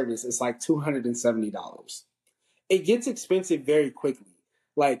that service, it's like $270. It gets expensive very quickly.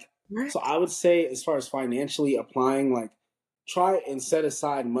 Like, so I would say as far as financially applying, like try and set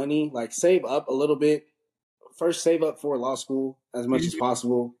aside money, like save up a little bit. First, save up for law school as much as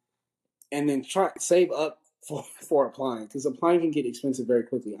possible. And then save up for applying, because applying can get expensive very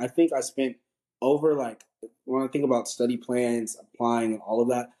quickly. I think I spent over, like, when I think about study plans, applying, and all of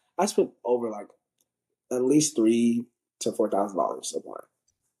that, I spent over like at least $3,000 to $4,000 applying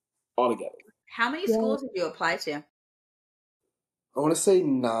altogether. How many schools did you apply to? I want to say 8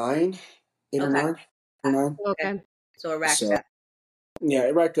 or 9. Okay. So it racks up. Yeah,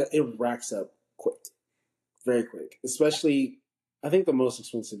 it racks up quick, very quick. Especially, I think the most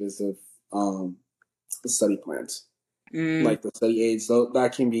expensive is the study plans. Like the study aids, though,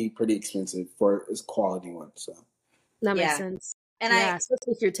 that can be pretty expensive for its quality one. So that makes sense. And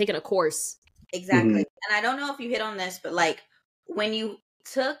especially if you're taking a course. Exactly. Mm-hmm. And I don't know if you hit on this, but like when you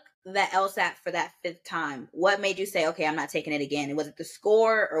took the LSAT for that 5th time, what made you say, okay, I'm not taking it again? Was it the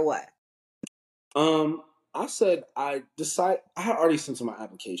score or what? I said I had already sent in my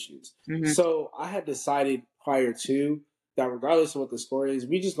applications. Mm-hmm. So I had decided prior to that, regardless of what the score is,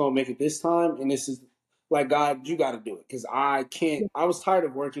 we just gonna make it this time, and this is like, God, you got to do it, because I can't. I was tired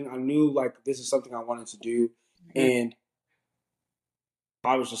of working. I knew like this is something I wanted to do, and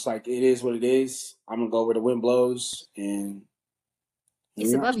I was just like, it is what it is. I'm gonna go where the wind blows, and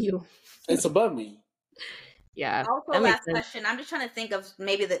it's above you. It's above me. Yeah. Also, last question. I'm just trying to think of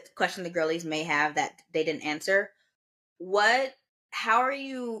maybe the question the girlies may have that they didn't answer. How are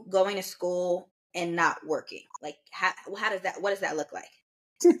you going to school and not working? Like, what does that look like?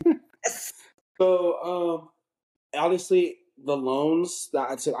 So, honestly, the loans that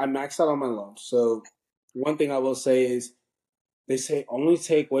I took, I maxed out on my loans. So one thing I will say is, they say only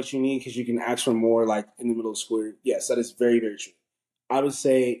take what you need because you can ask for more, like in the middle of school year. Yes, that is very, very true. I would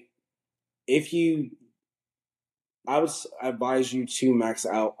say I would advise you to max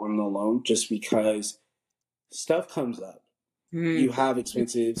out on the loan, just because stuff comes up. You have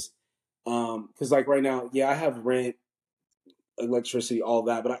expenses. Because like right now, I have rent, electricity, all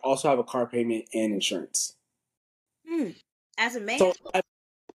that, but I also have a car payment and insurance. As a man?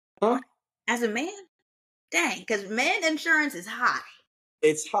 As a man? Dang, because men insurance is high.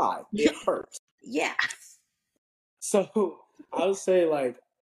 It's high. It hurts. Yeah. So I would say, like,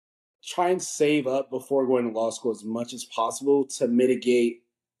 try and save up before going to law school as much as possible to mitigate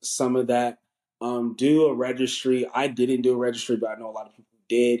some of that. Do a registry. I didn't do a registry, but I know a lot of people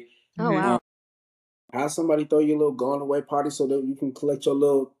did. Oh, wow. Have somebody throw you a little going away party so that you can collect your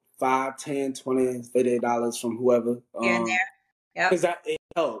little $5, $10, $20, $30 from whoever. Here and there. Yeah. Because it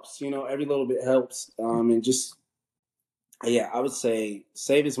helps, every little bit helps. And just, I would say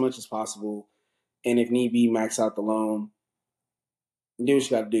save as much as possible. And if need be, max out the loan. do what you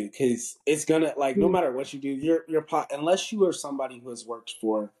got to do, because it's gonna, like, no matter what you do, your pot, unless you are somebody who has worked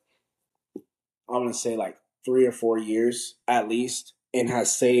for, I want to say, like 3 or 4 years at least, and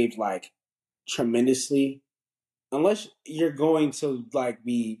has saved like tremendously. Unless you're going to like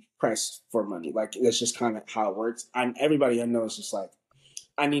be pressed for money, like that's just kind of how it works. Everybody I know is just like,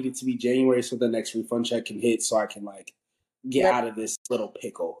 I need it to be January so the next refund check can hit, so I can like get out of this little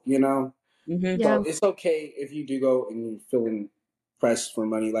pickle, you know. Mm-hmm. Yeah. So it's okay if you do go and you're feeling pressed for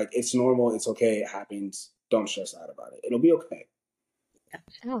money. Like, it's normal. It's okay. It happens. Don't stress out about it. It'll be okay.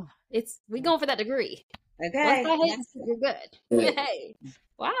 Oh, we going for that degree. Okay. Once I hit, you're good. Yeah. Hey.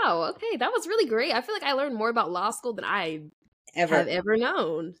 Wow. Okay. That was really great. I feel like I learned more about law school than I have ever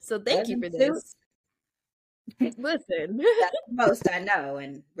known. So thank you for this. Listen. That's the most I know,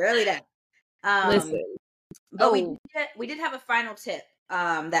 and barely that. Listen. But we did have a final tip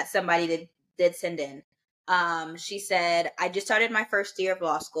that somebody did send in. She said, I just started my first year of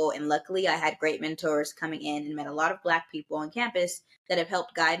law school, and luckily I had great mentors coming in and met a lot of Black people on campus that have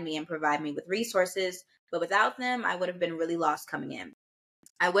helped guide me and provide me with resources. But without them, I would have been really lost coming in.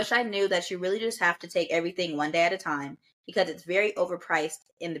 I wish I knew that you really just have to take everything one day at a time, because it's very overpriced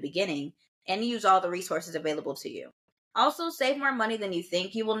in the beginning, and use all the resources available to you. Also, save more money than you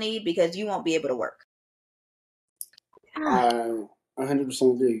think you will need, because you won't be able to work. I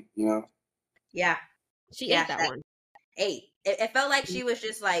 100% agree, you know? Yeah. She ate that one. It felt like she was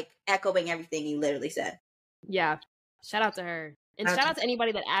just like echoing everything you literally said. Yeah. Shout out to her. And shout out to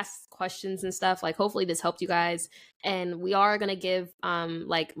anybody that asks questions and stuff. Like, hopefully this helped you guys. And we are going to give, we're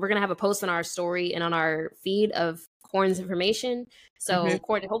going to have a post on our story and on our feed of Corn's information. So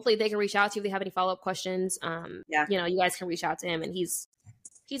Corn, hopefully they can reach out to you if they have any follow-up questions. You know, you guys can reach out to him, and he's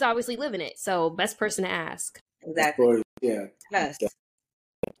obviously living it. So best person to ask. Exactly. Yeah. Us.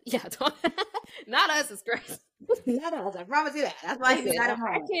 Yeah. Not us, it's Grace. Not us. I promise you that. That's why he's not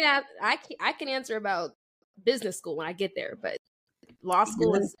I can answer about business school when I get there, but law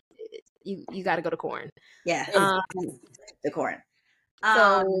school is you got to go to Corn. Yeah. The Corn.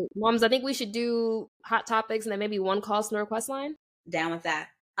 So, moms, I think we should do hot topics and then maybe one call to the request line. Down with that.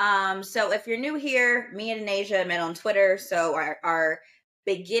 So if you're new here, me and Anasia met on Twitter. So our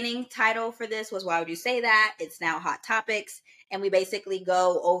beginning title for this was, why would you say that? It's now Hot Topics. And we basically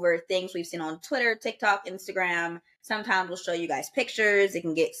go over things we've seen on Twitter, TikTok, Instagram. Sometimes we'll show you guys pictures. It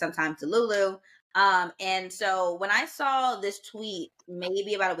can get sometimes to Lulu. And so when I saw this tweet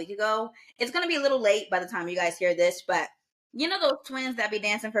maybe about a week ago, it's going to be a little late by the time you guys hear this, but you know those twins that be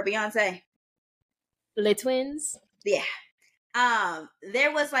dancing for Beyonce? Les twins? Yeah.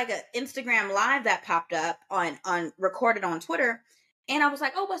 There was like an Instagram live that popped up on recorded on Twitter. And I was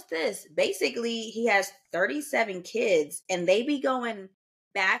like, oh, what's this? Basically, he has 37 kids, and they be going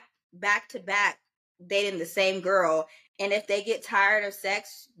back to back dating the same girl. And if they get tired of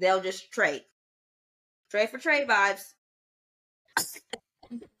sex, they'll just trade. Trade for trade vibes.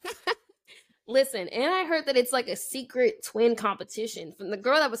 Listen, and I heard that it's like a secret twin competition from the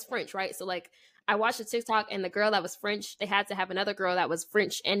girl that was French, right? So like I watched the TikTok, and the girl that was French, they had to have another girl that was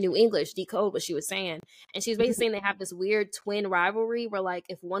French and New English decode what she was saying. And she was basically saying they have this weird twin rivalry where like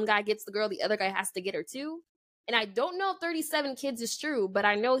if one guy gets the girl, the other guy has to get her too. And I don't know if 37 kids is true, but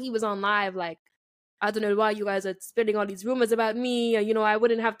I know he was on live like, I don't know why you guys are spreading all these rumors about me. You know, I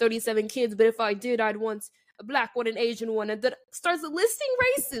wouldn't have 37 kids, but if I did, I'd want a Black one, an Asian one, and then starts listing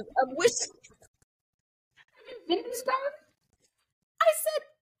races of which.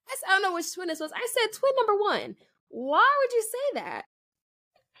 I don't know which twin this was. I said twin number one. Why would you say that?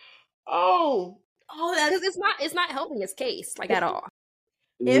 Oh, that's because it's not helping his case like at all.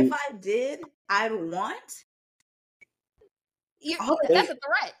 If I did, I'd want. That's a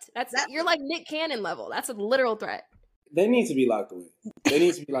threat. You're like Nick Cannon level. That's a literal threat. They need to be locked away. They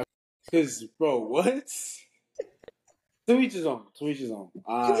need to be locked. Because, bro, what? To each his own.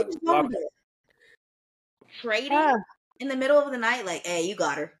 Trading in the middle of the night, like, hey, you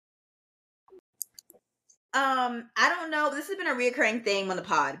got her. I don't know. This has been a reoccurring theme on the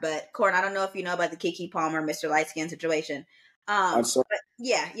pod, but Corn, I don't know if you know about the Keke Palmer, Mr. Lightskin situation. I'm sorry. But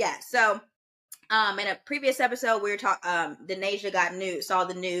yeah. So, in a previous episode, we were talking. Denasia saw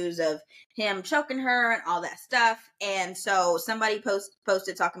the news of him choking her and all that stuff, and so somebody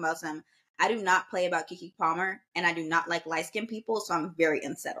posted talking about some. I do not play about Keke Palmer, and I do not like light skinned people, so I'm very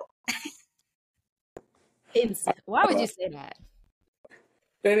unsettled. Why would you say that?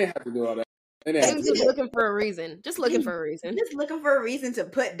 They didn't have to do all that. They were just looking for a reason. Just looking for a reason to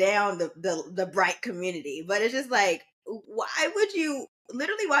put down the bright community. But it's just like, why would you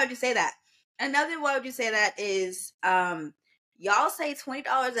say that? Another why would you say that is y'all say $20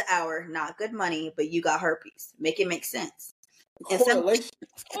 an hour, not good money, but you got herpes. Make it make sense. Correlation.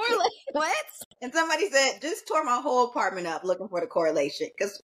 What? And somebody said, just tore my whole apartment up looking for the correlation.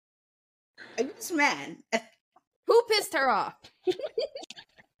 Because I'm just mad. Who pissed her off?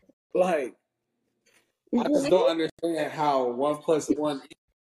 Like, I just don't understand how 1 + 1,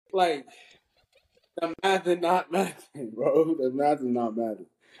 like, the math is not mathing, bro. The math is not mathing.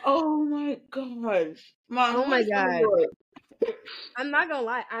 Oh my gosh. Mom, Oh my God. I'm not gonna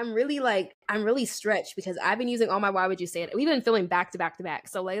lie. I'm really stretched because I've been using all my why would you say it. We've been filming back to back to back.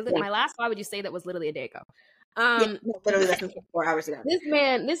 So like, my last why would you say that was literally a day ago. Literally less than 4 hours ago.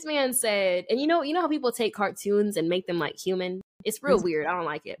 This man said, and you know how people take cartoons and make them like human? It's real weird. I don't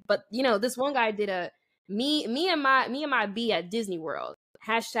like it. But this one guy did a me and my bee at Disney World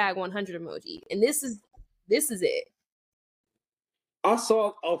 #100 emoji, and this is it. I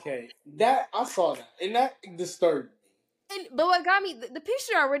saw that, and that disturbed me. But what got me, the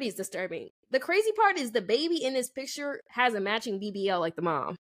picture already is disturbing. The crazy part is the baby in this picture has a matching BBL like the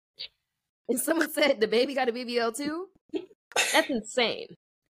mom. And someone said the baby got a BBL too? That's insane.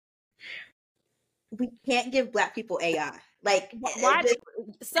 We can't give Black people AI. Like, why?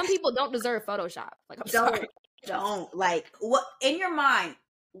 Some people don't deserve Photoshop. Like, I'm sorry. Don't. Like, what in your mind?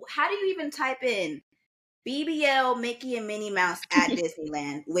 How do you even type in BBL Mickey and Minnie Mouse at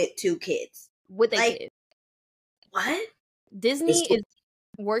Disneyland with 2 kids? With a kid. What? Disney is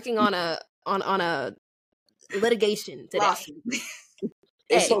working on a litigation today.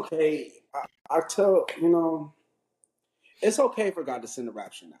 It's okay. I tell it's okay for God to send a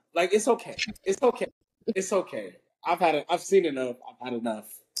rapture now. Like, it's okay. It's okay. It's okay. I've seen enough.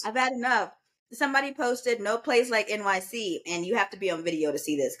 I've had enough. Somebody posted no place like NYC, and you have to be on video to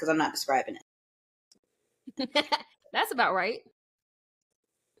see this because I'm not describing it. That's about right.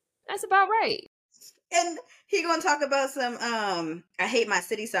 That's about right. And he gonna talk about some I hate my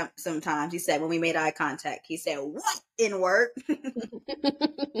city sometimes. He said when we made eye contact. He said, "What in work?"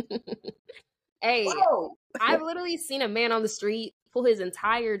 Hey, whoa. I've literally seen a man on the street pull his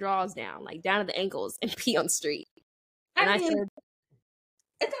entire drawers down, like down to the ankles, and pee on the street. And I said,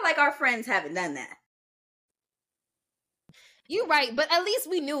 it's not like our friends haven't done that. You're right, but at least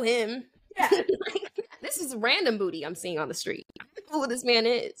we knew him. Yeah. This is random booty I'm seeing on the street. I don't know who this man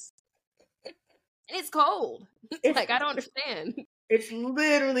is. And it's cold. Like, I don't understand. It's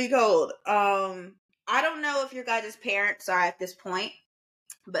literally cold. I don't know if your guys' parents are at this point,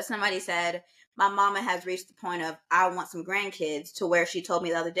 but somebody said, my mama has reached the point of, I want some grandkids, to where she told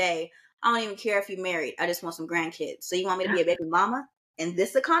me the other day, I don't even care if you're married. I just want some grandkids. So you want me to be a baby mama in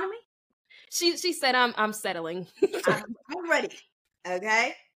this economy? She said, I'm settling. I'm ready.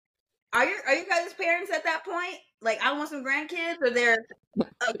 Okay. Are you guys' parents at that point? Like, I want some grandkids, or they're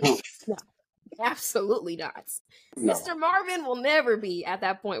no, absolutely not. No. Mr. Marvin will never be at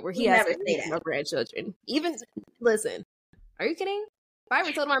that point where he has no grandchildren. Even listen, are you kidding? If I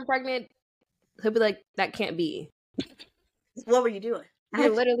ever told him I'm pregnant, he'll be like, that can't be. What were you doing? You're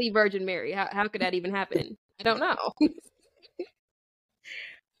literally Virgin Mary. How could that even happen? I don't know.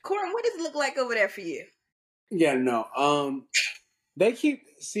 Corin, what does it look like over there for you? Yeah, no.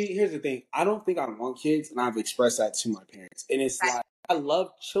 Here's the thing. I don't think I want kids, and I've expressed that to my parents. And it's like, I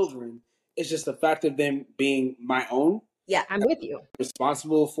love children. It's just the fact of them being my own. Yeah, I'm with you.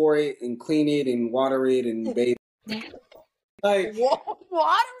 Responsible for it and clean it and water it and bathe. Like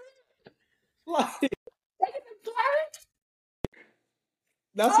water? Like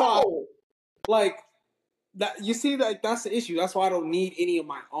that's why, like that. You see, like that's the issue. That's why I don't need any of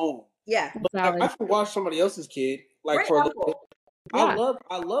my own. Yeah, but I can watch somebody else's kid. Like for a little bit. Yeah.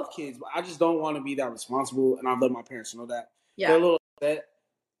 I love kids, but I just don't want to be that responsible. And I let my parents know that. Yeah, they're a little upset.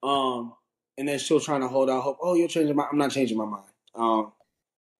 And they're still trying to hold out hope. Oh, you're changing my. I'm not changing my mind.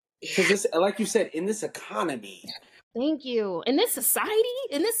 Because this, like you said, in this economy. Thank you. In this society,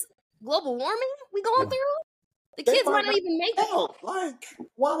 in this global warming we going through, the kids might not even make it. Like,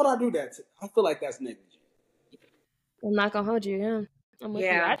 why would I do that? I feel like that's negligent. I'm not gonna hold you. Yeah, I'm with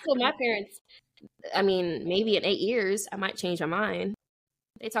you. I told my parents, I mean, maybe in 8 years I might change my mind.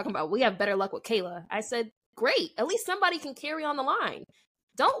 They talking about we have better luck with Kayla. I said, great. At least somebody can carry on the line.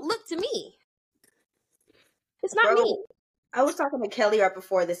 Don't look to me. It's not me. I was talking to Kelly right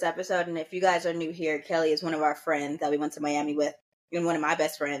before this episode, and if you guys are new here, Kelly is one of our friends that we went to Miami with, and one of my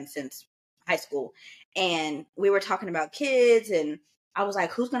best friends since high school. And we were talking about kids, and I was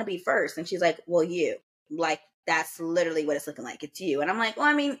like, who's going to be first? And she's like, well, you. Like, that's literally what it's looking like. It's you. And I'm like, well,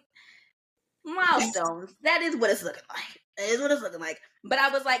 I mean, milestones. That is what it's looking like. It is what it's looking like. But I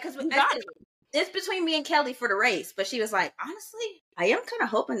was like, because it's between me and Kelly for the race. But she was like, honestly, I am kind of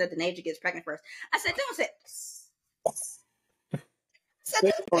hoping that the Naja gets pregnant first. I said, don't say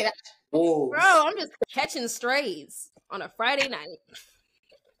that. Oh, Bro, I'm just catching strays on a Friday night.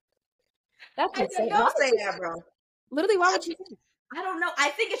 That's insane. Don't say that, bro. Literally, why would you? I don't know. I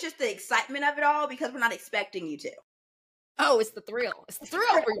think it's just the excitement of it all because we're not expecting you to. Oh, it's the thrill. It's the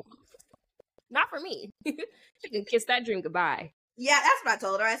thrill for you. Not for me. You can kiss that dream goodbye. Yeah, that's what I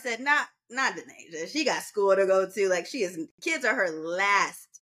told her. I said, not Denasia. She got school to go to. Like, kids are her last.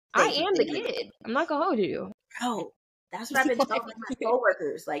 I am the kid. I'm not gonna hold you. Bro, that's what I've been telling my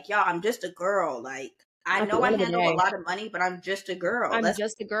coworkers. Like, y'all, I'm just a girl. Like, I know I handle a lot of money, but I'm just a girl. I'm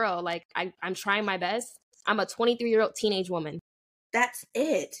just a girl. Like, I'm trying my best. I'm a 23-year-old teenage woman. That's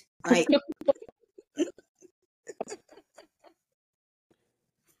it. Like,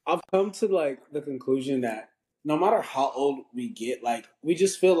 I've come to like the conclusion that no matter how old we get, like we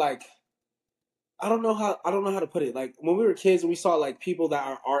just feel like I don't know how to put it. Like when we were kids and we saw like people that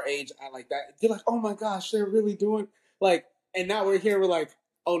are our age like that, they're like, oh my gosh, they're really doing like. And now we're here, we're like,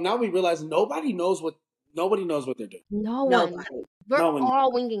 oh, now we realize nobody knows what they're doing. No one. They're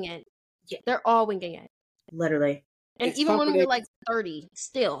all winging it. Yeah, they're all winging it. Literally. And it's even when we're like 30,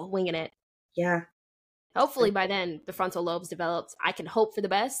 still winging it. Yeah. Hopefully by then the frontal lobe's developed. I can hope for the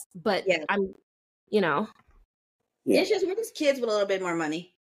best, but yeah. I'm, you know. Yeah. It's just we're just kids with a little bit more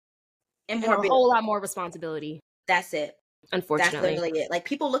money. And a whole lot more responsibility. That's it. Unfortunately. That's literally it. Like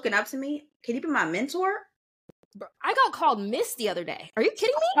people looking up to me. Can you be my mentor? Bro, I got called Miss the other day. Are you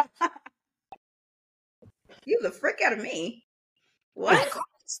kidding me? You the frick out of me. What? I'm a college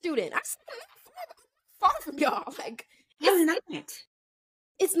student. I'm far from y'all. Like,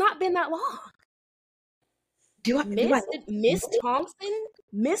 it's not been that long. Miss Thompson?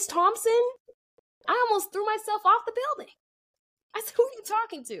 Miss Thompson? I almost threw myself off the building. I said, who are you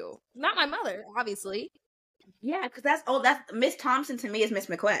talking to? Not my mother, obviously. Yeah, because that's Miss Thompson to me is Miss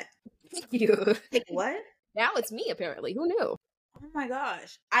McQuett. You. Like, what? Now it's me, apparently. Who knew? Oh my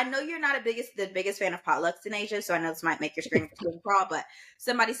gosh. I know you're not the biggest fan of potlucks in Asia, so I know this might make your screen crawl, but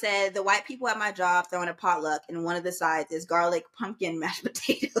somebody said the white people at my job throwing a potluck and one of the sides is garlic pumpkin mashed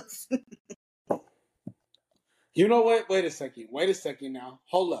potatoes. You know what? Wait a second now.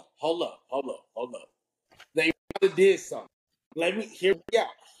 Hold up. They did something. Let me hear me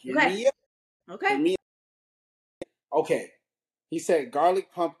out. Okay. Okay. He said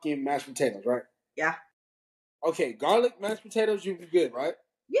garlic pumpkin mashed potatoes, right? Yeah. Okay, garlic mashed potatoes, you'd be good, right?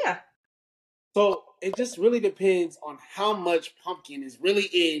 Yeah. So it just really depends on how much pumpkin is really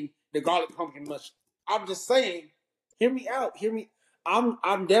in the garlic pumpkin mush. I'm just saying, hear me out.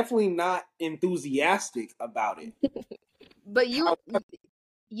 I'm definitely not enthusiastic about it. But you'd put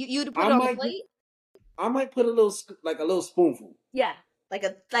it on the plate? I might put a little spoonful. Yeah. Like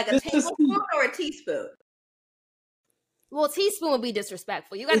a tablespoon or a teaspoon? Well, a teaspoon would be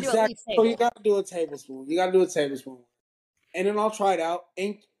disrespectful. You got to do at least table. So you got to do a tablespoon. And then I'll try it out.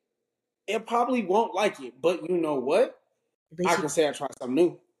 And it probably won't like it. But you know what? I can say I tried something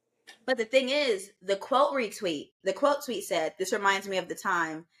new. But the thing is, the quote tweet said, this reminds me of the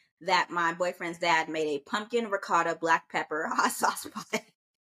time that my boyfriend's dad made a pumpkin ricotta black pepper hot sauce pie.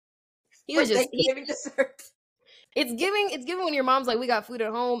 He was just giving dessert. It's giving when your mom's like, we got food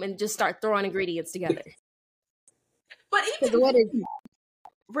at home, and just start throwing ingredients together. But even what is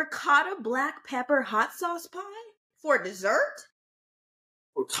ricotta black pepper hot sauce pie for dessert?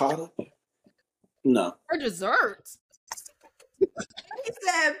 Ricotta? No. For dessert. He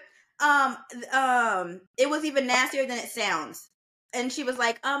said, it was even nastier than it sounds. And she was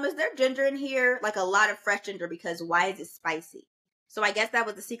like, is there ginger in here? Like a lot of fresh ginger, because why is it spicy? So I guess that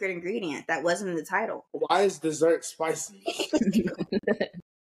was the secret ingredient that wasn't in the title. Why is dessert spicy?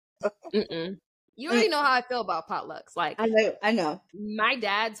 You already know how I feel about potlucks. Like I know. My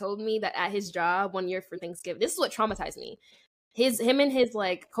dad told me that at his job one year for Thanksgiving, this is what traumatized me. Him and his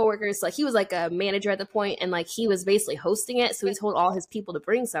like coworkers, like he was like a manager at the point, and like he was basically hosting it. So he told all his people to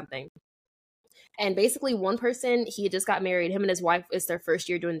bring something. And basically one person, he had just got married. Him and his wife, it's their first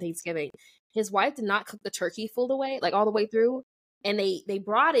year doing Thanksgiving. His wife did not cook the turkey full the way, like all the way through. And they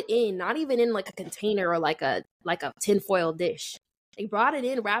brought it in, not even in like a container or like a tinfoil dish. They brought it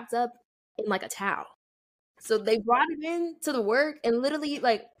in wrapped up in like a towel. So they brought it in to the work and literally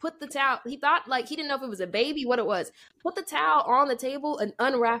like put the towel. He thought like he didn't know if it was a baby, what it was. Put the towel on the table and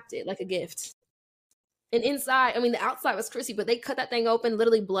unwrapped it like a gift. And inside, I mean, the outside was crispy, but they cut that thing open.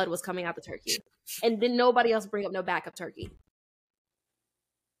 Literally blood was coming out the turkey. And then nobody else bring up no backup turkey.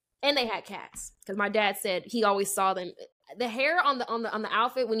 And they had cats because my dad said he always saw them. The hair on the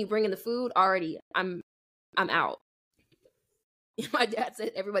outfit when you bring in the food already, I'm out. My dad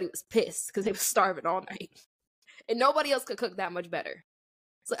said everybody was pissed because they were starving all night. And nobody else could cook that much better.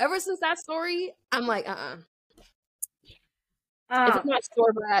 So ever since that story, I'm like, If it's not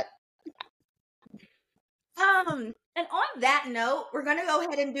store-bought, And on that note, we're gonna go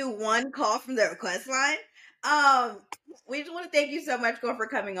ahead and do one call from the request line. We just want to thank you so much, Cor, for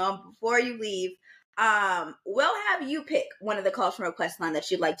coming on. Before you leave, we'll have you pick one of the calls from request line that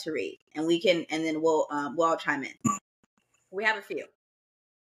you'd like to read, and then we'll all chime in. We have a few.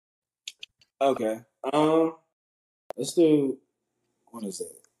 Okay. Let's do, what is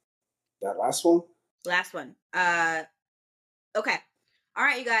it? That last one? Last one. Okay. All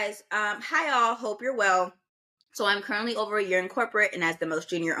right, you guys. Hi all. Hope you're well. So I'm currently over a year in corporate, and as the most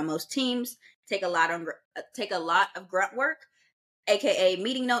junior on most teams, take a lot of grunt work, aka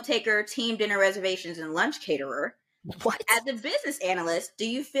meeting note taker, team dinner reservations, and lunch caterer. What? As a business analyst, do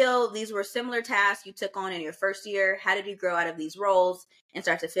you feel these were similar tasks you took on in your first year? How did you grow out of these roles and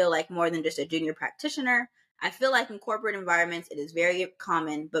start to feel like more than just a junior practitioner? I feel like in corporate environments, it is very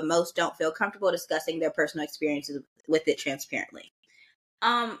common, but most don't feel comfortable discussing their personal experiences with it transparently.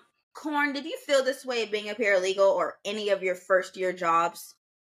 Corn, did you feel this way being a paralegal or any of your first year jobs?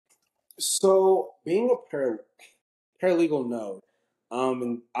 So being a paralegal, no.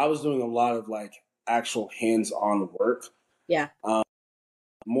 And I was doing a lot of like actual hands-on work. Yeah.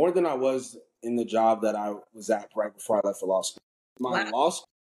 More than I was in the job that I was at right before I left for law school. My law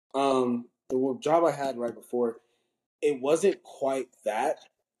school, the job I had right before, it wasn't quite that,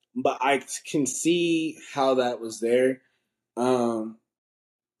 but I can see how that was there.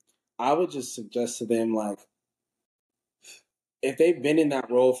 I would just suggest to them, like, if they've been in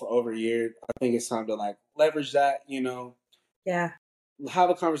that role for over a year, I think it's time to like leverage that, Yeah. have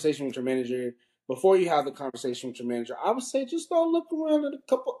a conversation with your manager. Before you have the conversation with your manager, I would say just go look around at a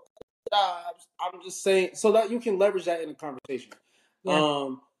couple jobs. I'm just saying so that you can leverage that in a conversation. Yeah.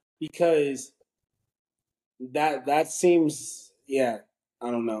 Because that seems, I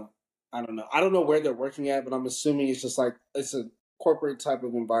don't know. I don't know where they're working at, but I'm assuming it's just like it's a corporate type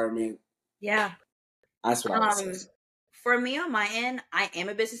of environment. Yeah. That's what I would say. For me on my end, I am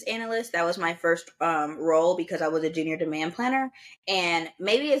a business analyst. That was my first role because I was a junior demand planner. And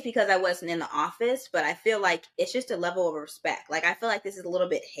maybe it's because I wasn't in the office, but I feel like it's just a level of respect. Like, I feel like this is a little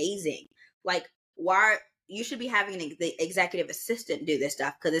bit hazing. Like, why you should be having the executive assistant do this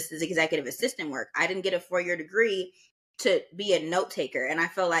stuff because this is executive assistant work. I didn't get a 4-year degree to be a note taker. And I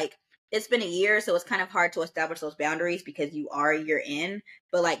feel like it's been a year, so it's kind of hard to establish those boundaries because you are a year in.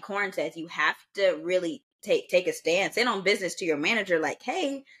 But like Corn says, you have to really take a stance and on business to your manager, like,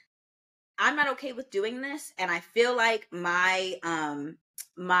 hey, I'm not okay with doing this, and I feel like my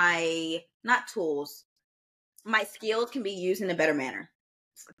not tools, my skills can be used in a better manner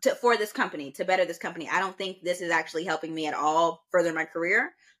for this company, to better this company. I don't think this is actually helping me at all further my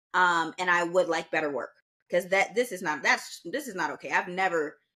career, and I would like better work because this is not okay. I've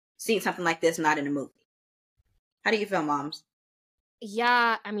never seen something like this not in a movie. How do you feel, moms?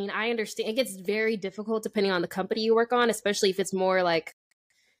 Yeah, I mean, I understand. It gets very difficult depending on the company you work on, especially if it's more like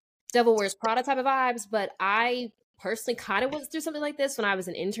Devil Wears Prada type of vibes. But I personally kind of went through something like this when I was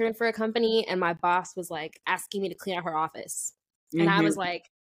an intern for a company, and my boss was like asking me to clean out her office. And I was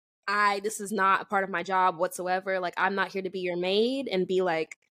like, this is not a part of my job whatsoever. Like, I'm not here to be your maid and be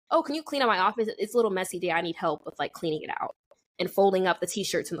like, oh, can you clean out my office? It's a little messy day. I need help with like cleaning it out and folding up the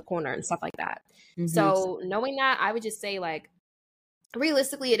t-shirts in the corner and stuff like that. So knowing that, I would just say like,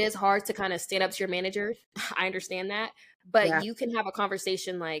 realistically, it is hard to kind of stand up to your manager. I understand that. But you can have a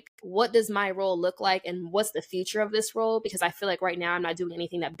conversation like, what does my role look like and what's the future of this role? Because I feel like right now I'm not doing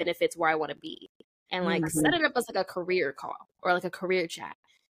anything that benefits where I want to be. And like set it up as like a career call or like a career chat.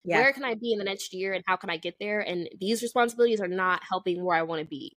 Yeah. Where can I be in the next year and how can I get there? And these responsibilities are not helping where I want to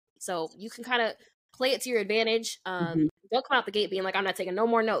be. So you can kind of play it to your advantage. Don't come out the gate being like, I'm not taking no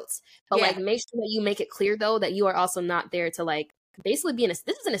more notes. But like make sure that you make it clear though that you are also not there to like basically be this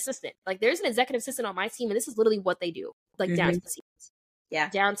is an assistant. Like there's an executive assistant on my team and this is literally what they do. Like down to the seats. Yeah.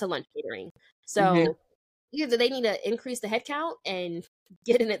 Down to lunch catering. So either they need to increase the headcount and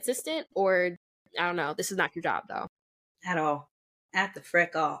get an assistant or I don't know. This is not your job though. At all. At the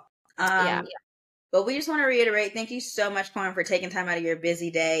frick all. But we just want to reiterate, thank you so much, Corn, for taking time out of your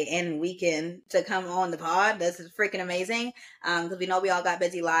busy day and weekend to come on the pod. This is freaking amazing. Because we know we all got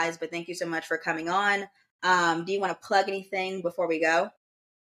busy lives, but thank you so much for coming on. Do you want to plug anything before we go?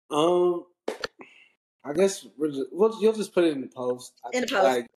 I guess you'll just put it in the post. In the post,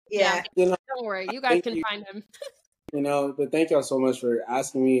 like, don't worry, you guys can find him. But thank y'all so much for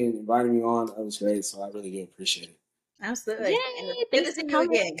asking me and inviting me on. That was great, so I really do appreciate it. Absolutely. Yay, good to see you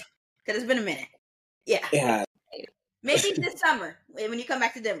again. Because it's been a minute. Yeah. Yeah. Maybe this summer when you come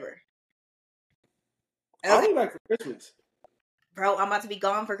back to Denver. Okay. I'll be back for Christmas. Bro, I'm about to be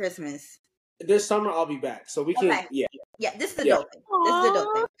gone for Christmas. This summer I'll be back, so we can. Yeah. This is the dope thing. This is the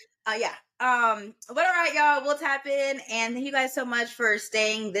dope thing. Yeah. But all right, y'all, we'll tap in, and thank you guys so much for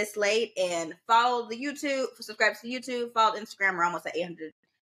staying this late. And follow the YouTube, subscribe to YouTube, follow Instagram. We're almost at 800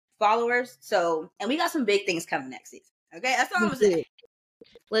 followers. So, and we got some big things coming next season. Okay, that's all I'm gonna say.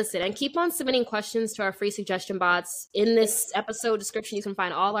 Listen, and keep on submitting questions to our free suggestion bots. In this episode description, you can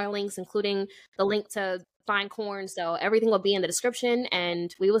find all our links, including the link to find corn. So everything will be in the description,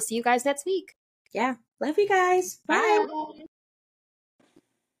 and we will see you guys next week. Yeah, love you guys. Bye. Bye.